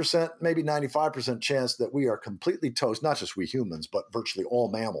 90%, maybe 95% chance that we are completely toast, not just we humans, but virtually all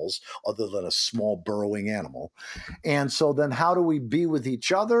mammals, other than a small burrowing animal. And so then how do we be with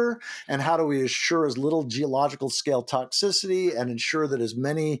each other? And how do we assure as little geological scale toxicity and ensure that as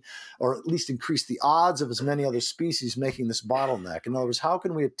many, or at least increase the odds of as many other species making this bottleneck? In other words, how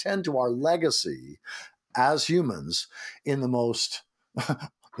can we attend to our legacy as humans in the most...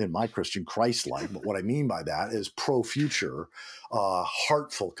 in my Christian Christ-like, but what I mean by that is pro-future,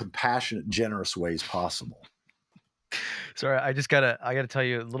 heartful, compassionate, generous ways possible. Sorry, I gotta tell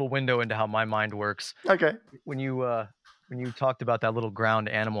you a little window into how my mind works. Okay. When you talked about that little ground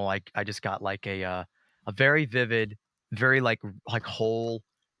animal, I just got like a very vivid, very like whole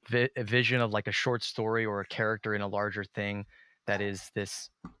vision of like a short story or a character in a larger thing that is this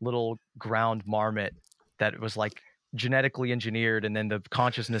little ground marmot that was like genetically engineered, and then the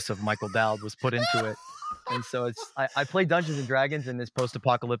consciousness of Michael Dowd was put into it. And so I play Dungeons and Dragons in this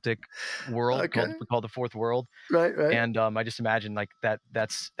post-apocalyptic world called the Fourth World. Right. And I just imagine like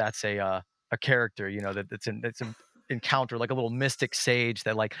that's a character, encounter, like a little mystic sage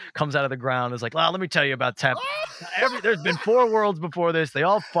that like comes out of the ground, is like, let me tell you about there's been 4 worlds before this. They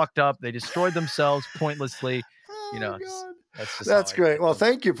all fucked up. They destroyed themselves pointlessly. Oh, You know, God. that's just That's how great. I Well, feel.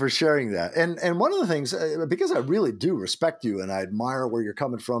 thank you for sharing that. And one of the things, because I really do respect you and I admire where you're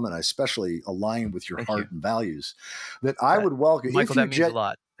coming from, and I especially align with your Thank heart you. and values, that I would welcome. Michael, if you that means a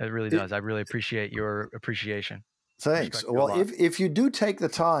lot. It really does. I really appreciate your appreciation. Thanks. Respect you a Well, lot. if you do take the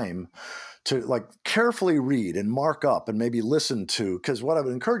time to like carefully read and mark up and maybe listen to, because what I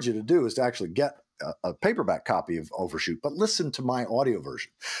would encourage you to do is to actually get a paperback copy of Overshoot, but listen to my audio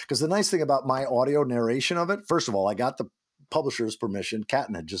version. Because the nice thing about my audio narration of it, first of all, I got the publisher's permission.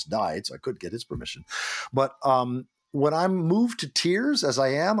 Catton had just died, so I couldn't get his permission. But when I'm moved to tears, as I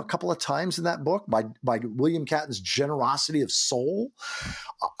am a couple of times in that book by William Catton's generosity of soul,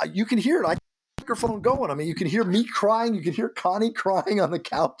 you can hear it. Microphone going. I mean, you can hear me crying. You can hear Connie crying on the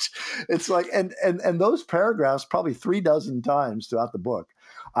couch. It's like, and those paragraphs, probably 36 times throughout the book,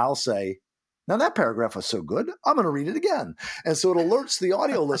 I'll say, now that paragraph was so good, I'm going to read it again. And so it alerts the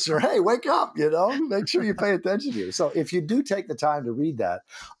audio listener, hey, wake up, make sure you pay attention here. So if you do take the time to read that,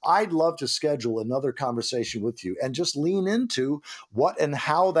 I'd love to schedule another conversation with you and just lean into what and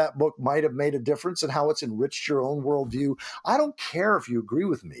how that book might have made a difference and how it's enriched your own worldview. I don't care if you agree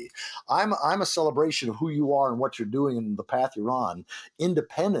with me. I'm a celebration of who you are and what you're doing and the path you're on,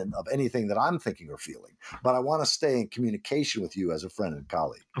 independent of anything that I'm thinking or feeling. But I want to stay in communication with you as a friend and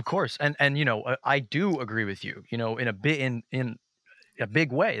colleague. Of course, and I do agree with you. In a bit in a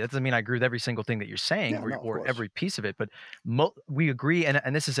big way. That doesn't mean I agree with every single thing that you're saying or every piece of it, but we agree.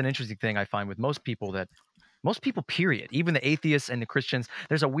 And this is an interesting thing I find with most people, period, even the atheists and the Christians.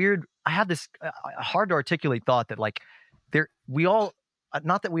 There's I have this hard to articulate thought that like we all.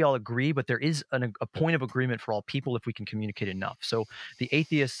 Not that we all agree, but there is a point of agreement for all people if we can communicate enough. So the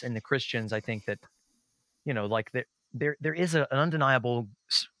atheists and the Christians, I think that, like there is an undeniable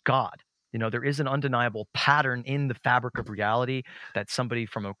God. There is an undeniable pattern in the fabric of reality that somebody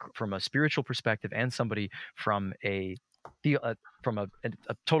from a spiritual perspective and somebody from a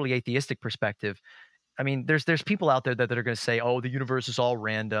totally atheistic perspective. I mean, there's people out there that are going to say, "Oh, the universe is all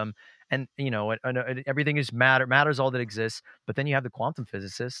random," and everything is matter's all that exists. But then you have the quantum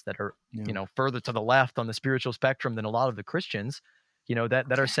physicists that are further to the left on the spiritual spectrum than a lot of the Christians,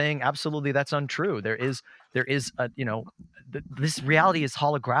 that are saying absolutely that's untrue. There is this reality is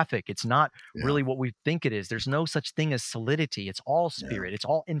holographic. It's not really what we think it is. There's no such thing as solidity. It's all spirit. It's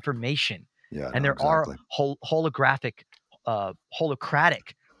all information. And there are holographic,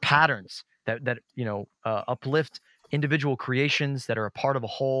 holocratic patterns that uplift individual creations that are a part of a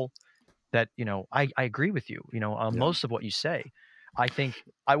whole. That I agree with you. Most of what you say. I think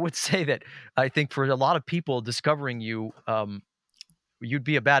I would say that I think for a lot of people discovering you, you'd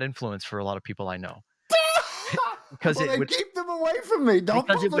be a bad influence for a lot of people I know. Because it would keep them away from me. Don't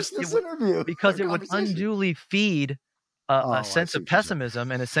publish this interview. Because it would unduly feed a sense of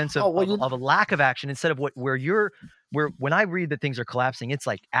pessimism and a sense of a lack of action instead of where when I read that things are collapsing, it's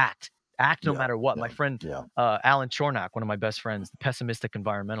like act no matter what. My friend Alan Chornak, one of my best friends, the pessimistic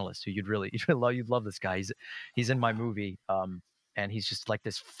environmentalist, who you'd love this guy. He's in my movie. And he's just like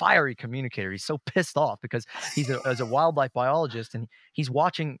this fiery communicator. He's so pissed off because he's as a wildlife biologist and he's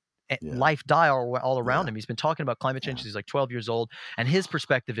watching life die all around him. He's been talking about climate change since he's like 12 years old. And his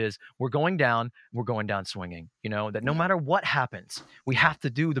perspective is we're going down swinging, that no matter what happens, we have to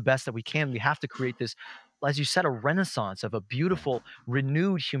do the best that we can. We have to create this, as you said, a renaissance of a beautiful,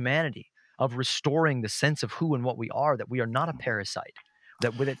 renewed humanity, of restoring the sense of who and what we are, that we are not a parasite.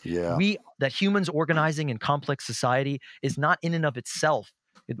 That with it, that humans organizing in complex society is not in and of itself.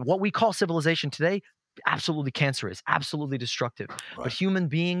 What we call civilization today, absolutely cancerous, absolutely destructive. Right. But human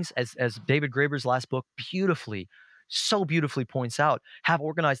beings, as David Graeber's last book so beautifully points out, have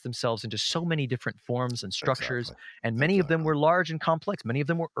organized themselves into so many different forms and structures. And many of them were large and complex. Many of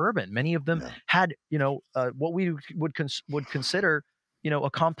them were urban. Many of them had, what we would consider, a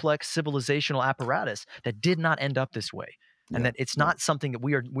complex civilizational apparatus that did not end up this way. And that it's not something that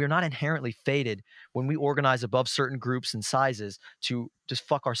we're not inherently fated when we organize above certain groups and sizes to just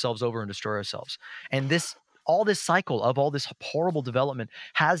fuck ourselves over and destroy ourselves. And all this cycle of all this horrible development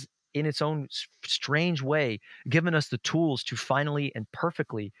has, in its own strange way, given us the tools to finally and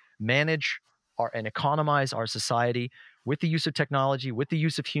perfectly manage and economize our society with the use of technology, with the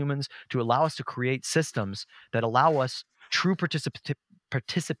use of humans, to allow us to create systems that allow us true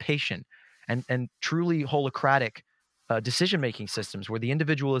participation and truly holocratic decision-making systems where the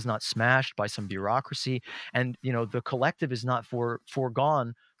individual is not smashed by some bureaucracy and the collective is not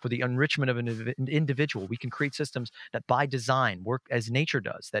foregone for the enrichment of an individual. We can create systems that by design work as nature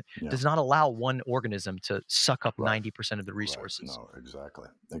does, that does not allow one organism to suck up 90% of the resources. No,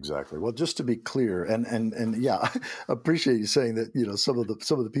 exactly. Well, just to be clear, and yeah, I appreciate you saying that. Some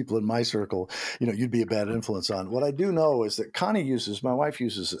of the people in my circle, you'd be a bad influence on. What I do know is that my wife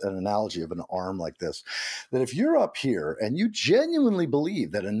uses an analogy of an arm like this, that if you're up here and you genuinely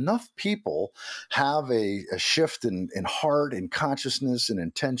believe that enough people have a shift in heart and consciousness and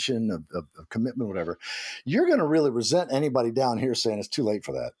intention of commitment, whatever, you're going to really resent anybody down here saying it's too late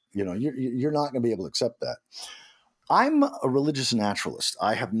for that. You're not going to be able to accept that. I'm a religious naturalist.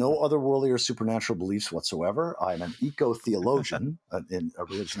 I have no otherworldly or supernatural beliefs whatsoever. I'm an eco-theologian and a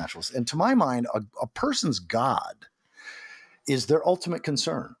religious naturalist. And to my mind, a person's God is their ultimate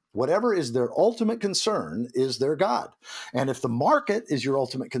concern. Whatever is their ultimate concern is their God. And if the market is your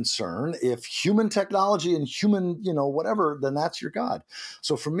ultimate concern, if human technology and human, whatever, then that's your God.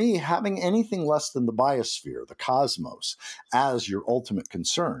 So for me, having anything less than the biosphere, the cosmos, as your ultimate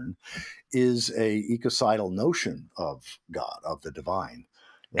concern is a ecocidal notion of God, of the divine.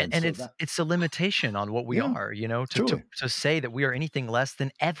 And so it's a limitation on what we are, to say that we are anything less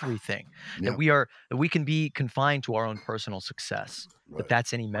than everything, that we can be confined to our own personal success, that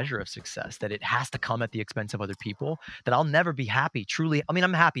that's any measure of success, that it has to come at the expense of other people, that I'll never be happy truly. I mean,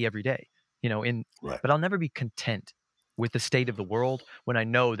 I'm happy every day, but I'll never be content with the state of the world when I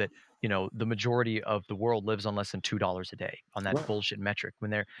know that, the majority of the world lives on less than $2 a day on that bullshit metric,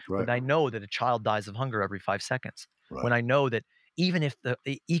 when I know that a child dies of hunger every 5 seconds, when I know that even if the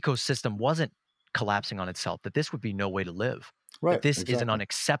ecosystem wasn't collapsing on itself, that this would be no way to live, that this is an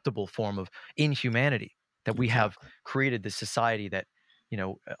unacceptable form of inhumanity, that we have created this society that,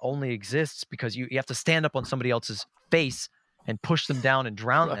 only exists because you have to stand up on somebody else's face and push them down and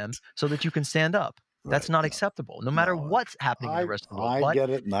drown them so that you can stand up. That's not acceptable, no matter what's happening in the rest of the world. I get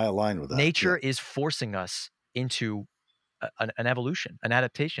it, and I align with that. Nature is forcing us into an evolution, an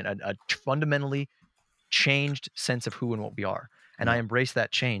adaptation, a fundamentally changed sense of who and what we are. And I embrace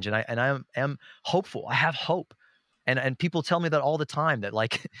that change. And I am hopeful. I have hope. And people tell me that all the time, that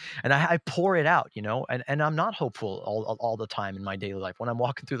and I pour it out, and I'm not hopeful all the time in my daily life. When I'm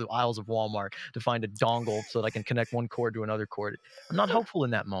walking through the aisles of Walmart to find a dongle so that I can connect one cord to another cord, I'm not hopeful in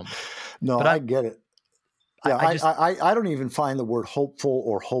that moment. No, but I get it. Yeah, I don't even find the word hopeful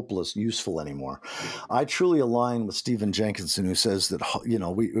or hopeless useful anymore. I truly align with Stephen Jenkinson, who says that,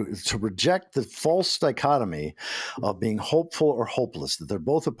 to reject the false dichotomy of being hopeful or hopeless, that they're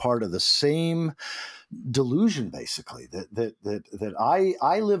both a part of the same delusion, basically, that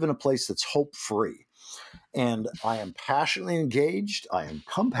I live in a place that's hope-free. And I am passionately engaged. I am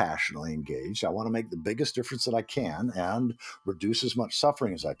compassionately engaged. I want to make the biggest difference that I can and reduce as much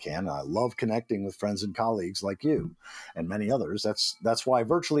suffering as I can. And I love connecting with friends and colleagues like you and many others. That's why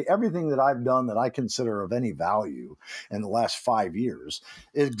virtually everything that I've done that I consider of any value in the last 5 years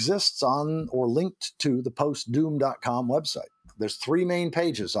exists on or linked to the postdoom.com website. There's 3 main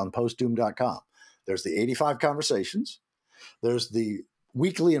pages on postdoom.com. There's the 85 conversations. There's the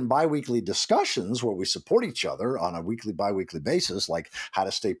weekly and biweekly discussions where we support each other on a weekly, biweekly basis, like how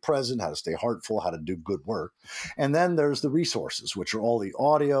to stay present, how to stay heartful, how to do good work. And then there's the resources, which are all the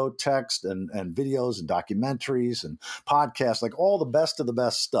audio, text, and videos and documentaries and podcasts, like all the best of the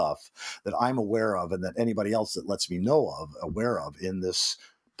best stuff that I'm aware of and that anybody else that lets me know of, aware of in this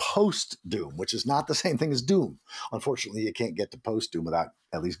post-doom, which is not the same thing as doom. Unfortunately, you can't get to post-doom without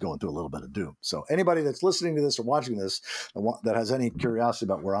at least going through a little bit of doom. So anybody that's listening to this or watching this that has any curiosity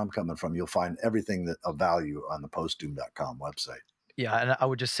about where I'm coming from, you'll find everything that of value on the postdoom.com website. Yeah, and I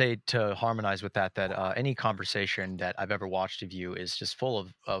would just say, to harmonize with that, any conversation that I've ever watched of you is just full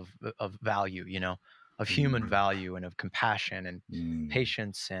of value, of human value and of compassion and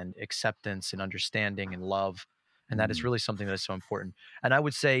patience and acceptance and understanding and love. And that is really something that is so important. And I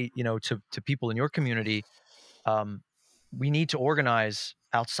would say, to people in your community, we need to organize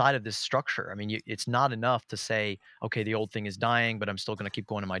outside of this structure. I mean, it's not enough to say, okay, the old thing is dying, but I'm still going to keep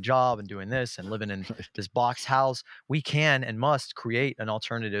going to my job and doing this and living in this box house. We can and must create an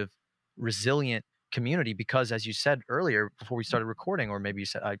alternative, resilient community, because, as you said earlier before we started recording, or maybe you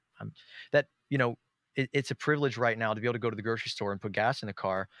said it's a privilege right now to be able to go to the grocery store and put gas in the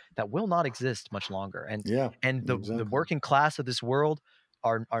car that will not exist much longer. And the working class of this world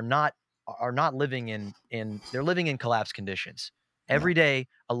are not living they're living in collapse conditions. Every day,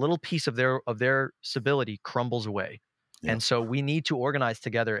 a little piece of their stability crumbles away. Yeah. And so we need to organize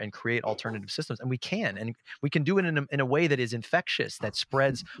together and create alternative systems. And we can do it in a way that is infectious, that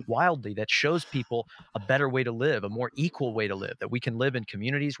spreads wildly, that shows people a better way to live, a more equal way to live, that we can live in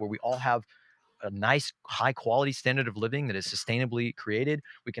communities where we all have a nice high quality standard of living that is sustainably created.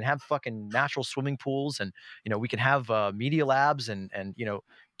 We can have fucking natural swimming pools, and we can have media labs and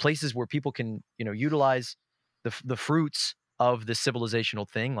places where people can utilize the fruits of the civilizational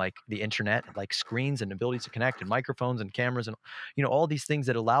thing, like the internet, like screens and ability to connect and microphones and cameras and all these things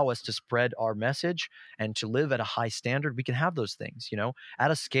that allow us to spread our message and to live at a high standard. We can have those things,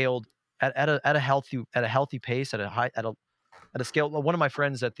 at a scaled at a healthy pace, at a scale. One of my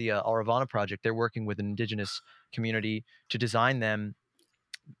friends at the Aravana project, they're working with an indigenous community to design them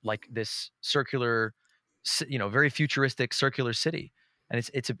like this circular, very futuristic circular city. And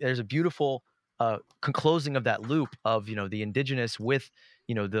there's a beautiful closing of that loop of the indigenous with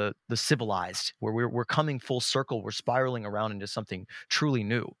the civilized, where we're coming full circle. We're spiraling around into something truly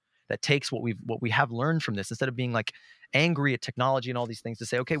new that takes what we have learned from this, instead of being like angry at technology and all these things, to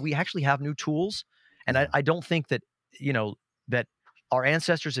say, okay, we actually have new tools. And I don't think that that our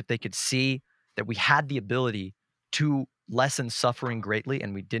ancestors, if they could see that we had the ability to lessen suffering greatly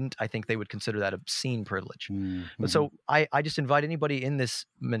and we didn't, I think they would consider that obscene privilege. But so I just invite anybody in this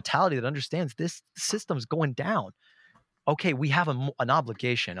mentality that understands this system's going down. Okay, we have an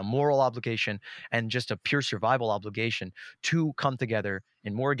obligation, a moral obligation, and just a pure survival obligation to come together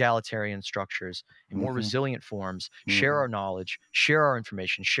in more egalitarian structures, in more resilient forms, share our knowledge, share our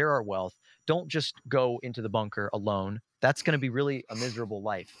information, share our wealth. Don't just go into the bunker alone. That's going to be really a miserable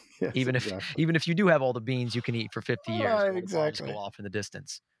life. Yes, even if you do have all the beans you can eat for 50 years, while the bombs go off in the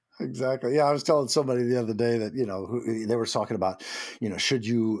distance. Exactly. Yeah, I was telling somebody the other day that they were talking about,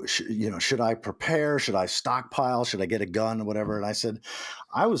 should I prepare? Should I stockpile? Should I get a gun or whatever? And I said,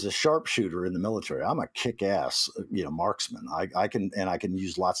 I was a sharpshooter in the military. I'm a kick-ass, marksman. I can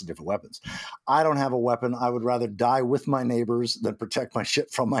use lots of different weapons. I don't have a weapon. I would rather die with my neighbors than protect my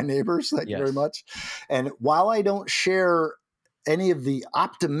shit from my neighbors. Thank you very much. And while I don't share any of the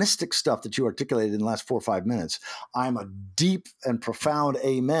optimistic stuff that you articulated in the last 4 or 5 minutes, I'm a deep and profound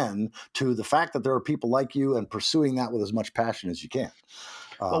amen to the fact that there are people like you and pursuing that with as much passion as you can.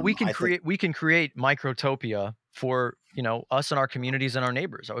 Well, we can create microtopia for us and our communities and our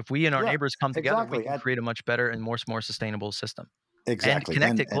neighbors. So if we and our neighbors come together, we can create a much better and more sustainable system. Exactly. And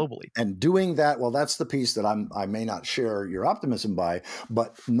connect it globally. And doing that, well, that's the piece that I may not share your optimism by,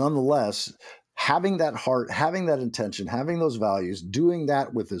 but nonetheless, having that heart, having that intention, having those values, doing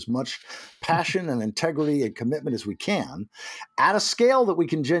that with as much passion and integrity and commitment as we can, at a scale that we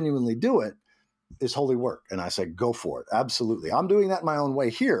can genuinely do it, is holy work. And I say, go for it. Absolutely. I'm doing that in my own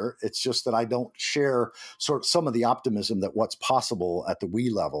way here. It's just that I don't share sort of some of the optimism that what's possible at the we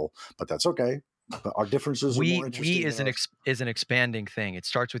level, but that's okay. But our differences are more interesting. We is an expanding thing. It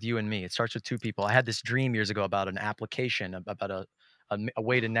starts with you and me. It starts with two people. I had this dream years ago about an application, about a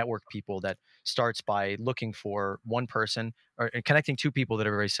way to network people that starts by looking for one person or connecting two people that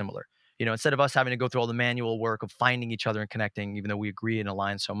are very similar. Instead of us having to go through all the manual work of finding each other and connecting, even though we agree and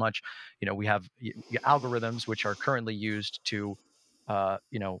align so much, we have algorithms which are currently used to,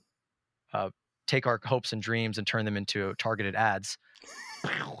 take our hopes and dreams and turn them into targeted ads.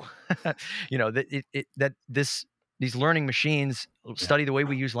 These learning machines study the way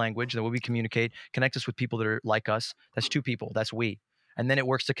we use language, the way we communicate, connect us with people that are like us. That's two people. That's we. And then it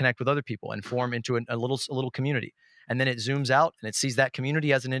works to connect with other people and form into a little community. And then it zooms out and it sees that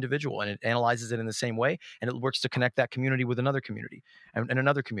community as an individual and it analyzes it in the same way. And it works to connect that community with another community and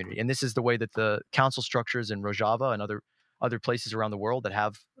another community. And this is the way that the council structures in Rojava and other places around the world that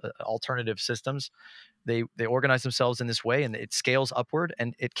have alternative systems, they organize themselves in this way, and it scales upward,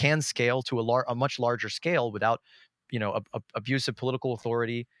 and it can scale to a much larger scale without abusive political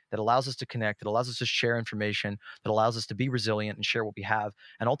authority, that allows us to connect, that allows us to share information, that allows us to be resilient and share what we have.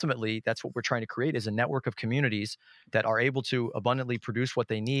 And ultimately, that's what we're trying to create, is a network of communities that are able to abundantly produce what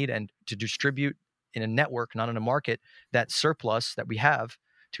they need and to distribute in a network, not in a market, that surplus that we have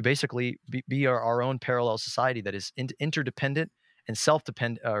to basically be our own parallel society that is interdependent and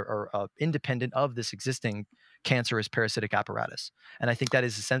self-dependent or independent of this existing cancerous parasitic apparatus. And I think that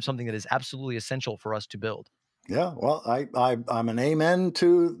is something that is absolutely essential for us to build. Yeah, well, I'm an amen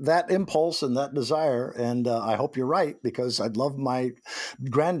to that impulse and that desire, and I hope you're right, because I'd love my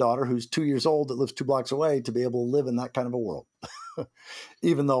granddaughter, who's 2 years old, that lives 2 blocks away, to be able to live in that kind of a world.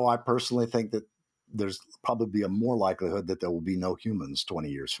 Even though I personally think that there's probably a more likelihood that there will be no humans 20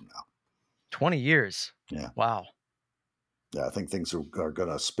 years from now. 20 years? Yeah. Wow. Yeah, I think things are going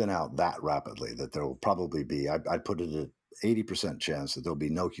to spin out that rapidly, that there will probably be, I'd put it at 80% chance that there'll be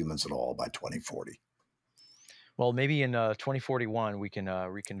no humans at all by 2040. Well, maybe in 2041 we can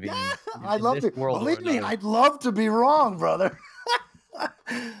reconvene. Yeah, I'd love to. Believe me, I'd love to be wrong, brother.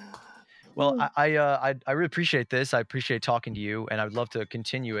 Well, I really appreciate this. I appreciate talking to you, and I would love to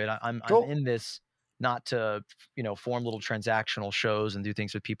continue it. I'm Cool. in this not to form little transactional shows and do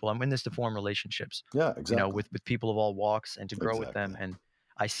things with people. I'm in this to form relationships, Yeah, exactly. with people of all walks and to grow with them. Exactly. And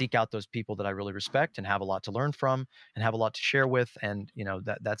I seek out those people that I really respect and have a lot to learn from and have a lot to share with. And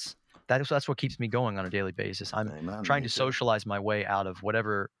that's what keeps me going on a daily basis. I'm Amen. trying Me to too. socialize my way out of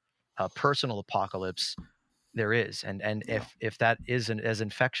whatever personal apocalypse there is. And Yeah. if that isn't as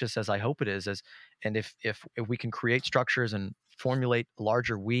infectious as I hope it is, and if we can create structures and formulate a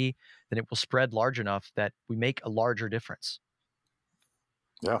larger we, then it will spread large enough that we make a larger difference.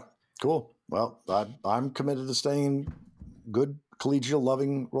 Yeah. Cool. Well, I'm committed to staying in good collegial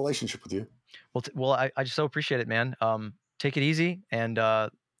loving relationship with you. Well, I just so appreciate it, man. Take it easy, and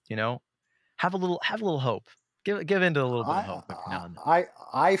have a little hope. Give into a little bit of hope every now and then.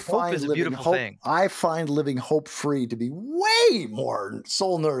 I Hope find is a living beautiful hope. thing. I find living hope free to be way more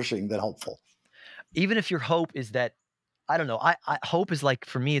soul nourishing than hopeful. Even if your hope is that, I don't know, I hope is like,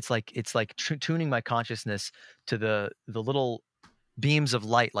 for me, it's like tuning my consciousness to the little beams of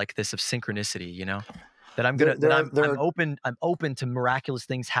light like this of synchronicity, that I'm open to miraculous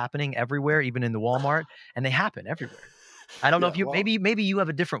things happening everywhere, even in the Walmart, and they happen everywhere. I don't know if you, maybe you have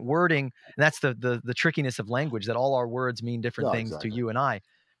a different wording, and that's the trickiness of language, that all our words mean different things to you and I.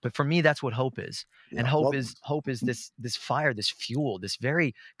 But for me, that's what hope is. And hope is this fire, this fuel, this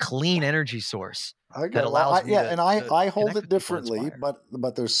very clean energy source that allows me to I hold connect it with people and differently, inspire.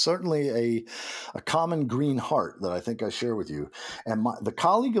 but there's certainly a common green heart that I think I share with you. And the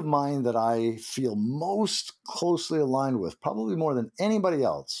colleague of mine that I feel most closely aligned with, probably more than anybody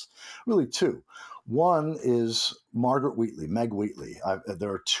else, really two. One is Margaret Wheatley, Meg Wheatley. There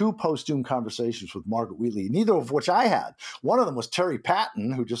are two post-Doom conversations with Margaret Wheatley, neither of which I had. One of them was Terry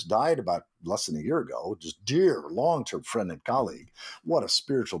Patton, who just died about less than a year ago, just dear, long-term friend and colleague. What a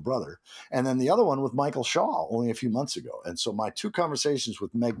spiritual brother. And then the other one with Michael Shaw only a few months ago. And so my two conversations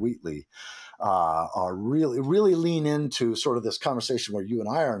with Meg Wheatley are really, really lean into sort of this conversation where you and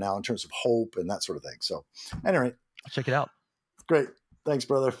I are now in terms of hope and that sort of thing. So anyway. Check it out. Great. Thanks,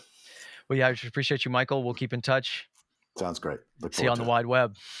 brother. Well, yeah, I just appreciate you, Michael. We'll keep in touch. Sounds great. See you on the wide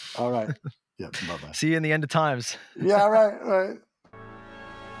web. All right. Yeah. Bye-bye. See you in the end of times. Yeah. Right.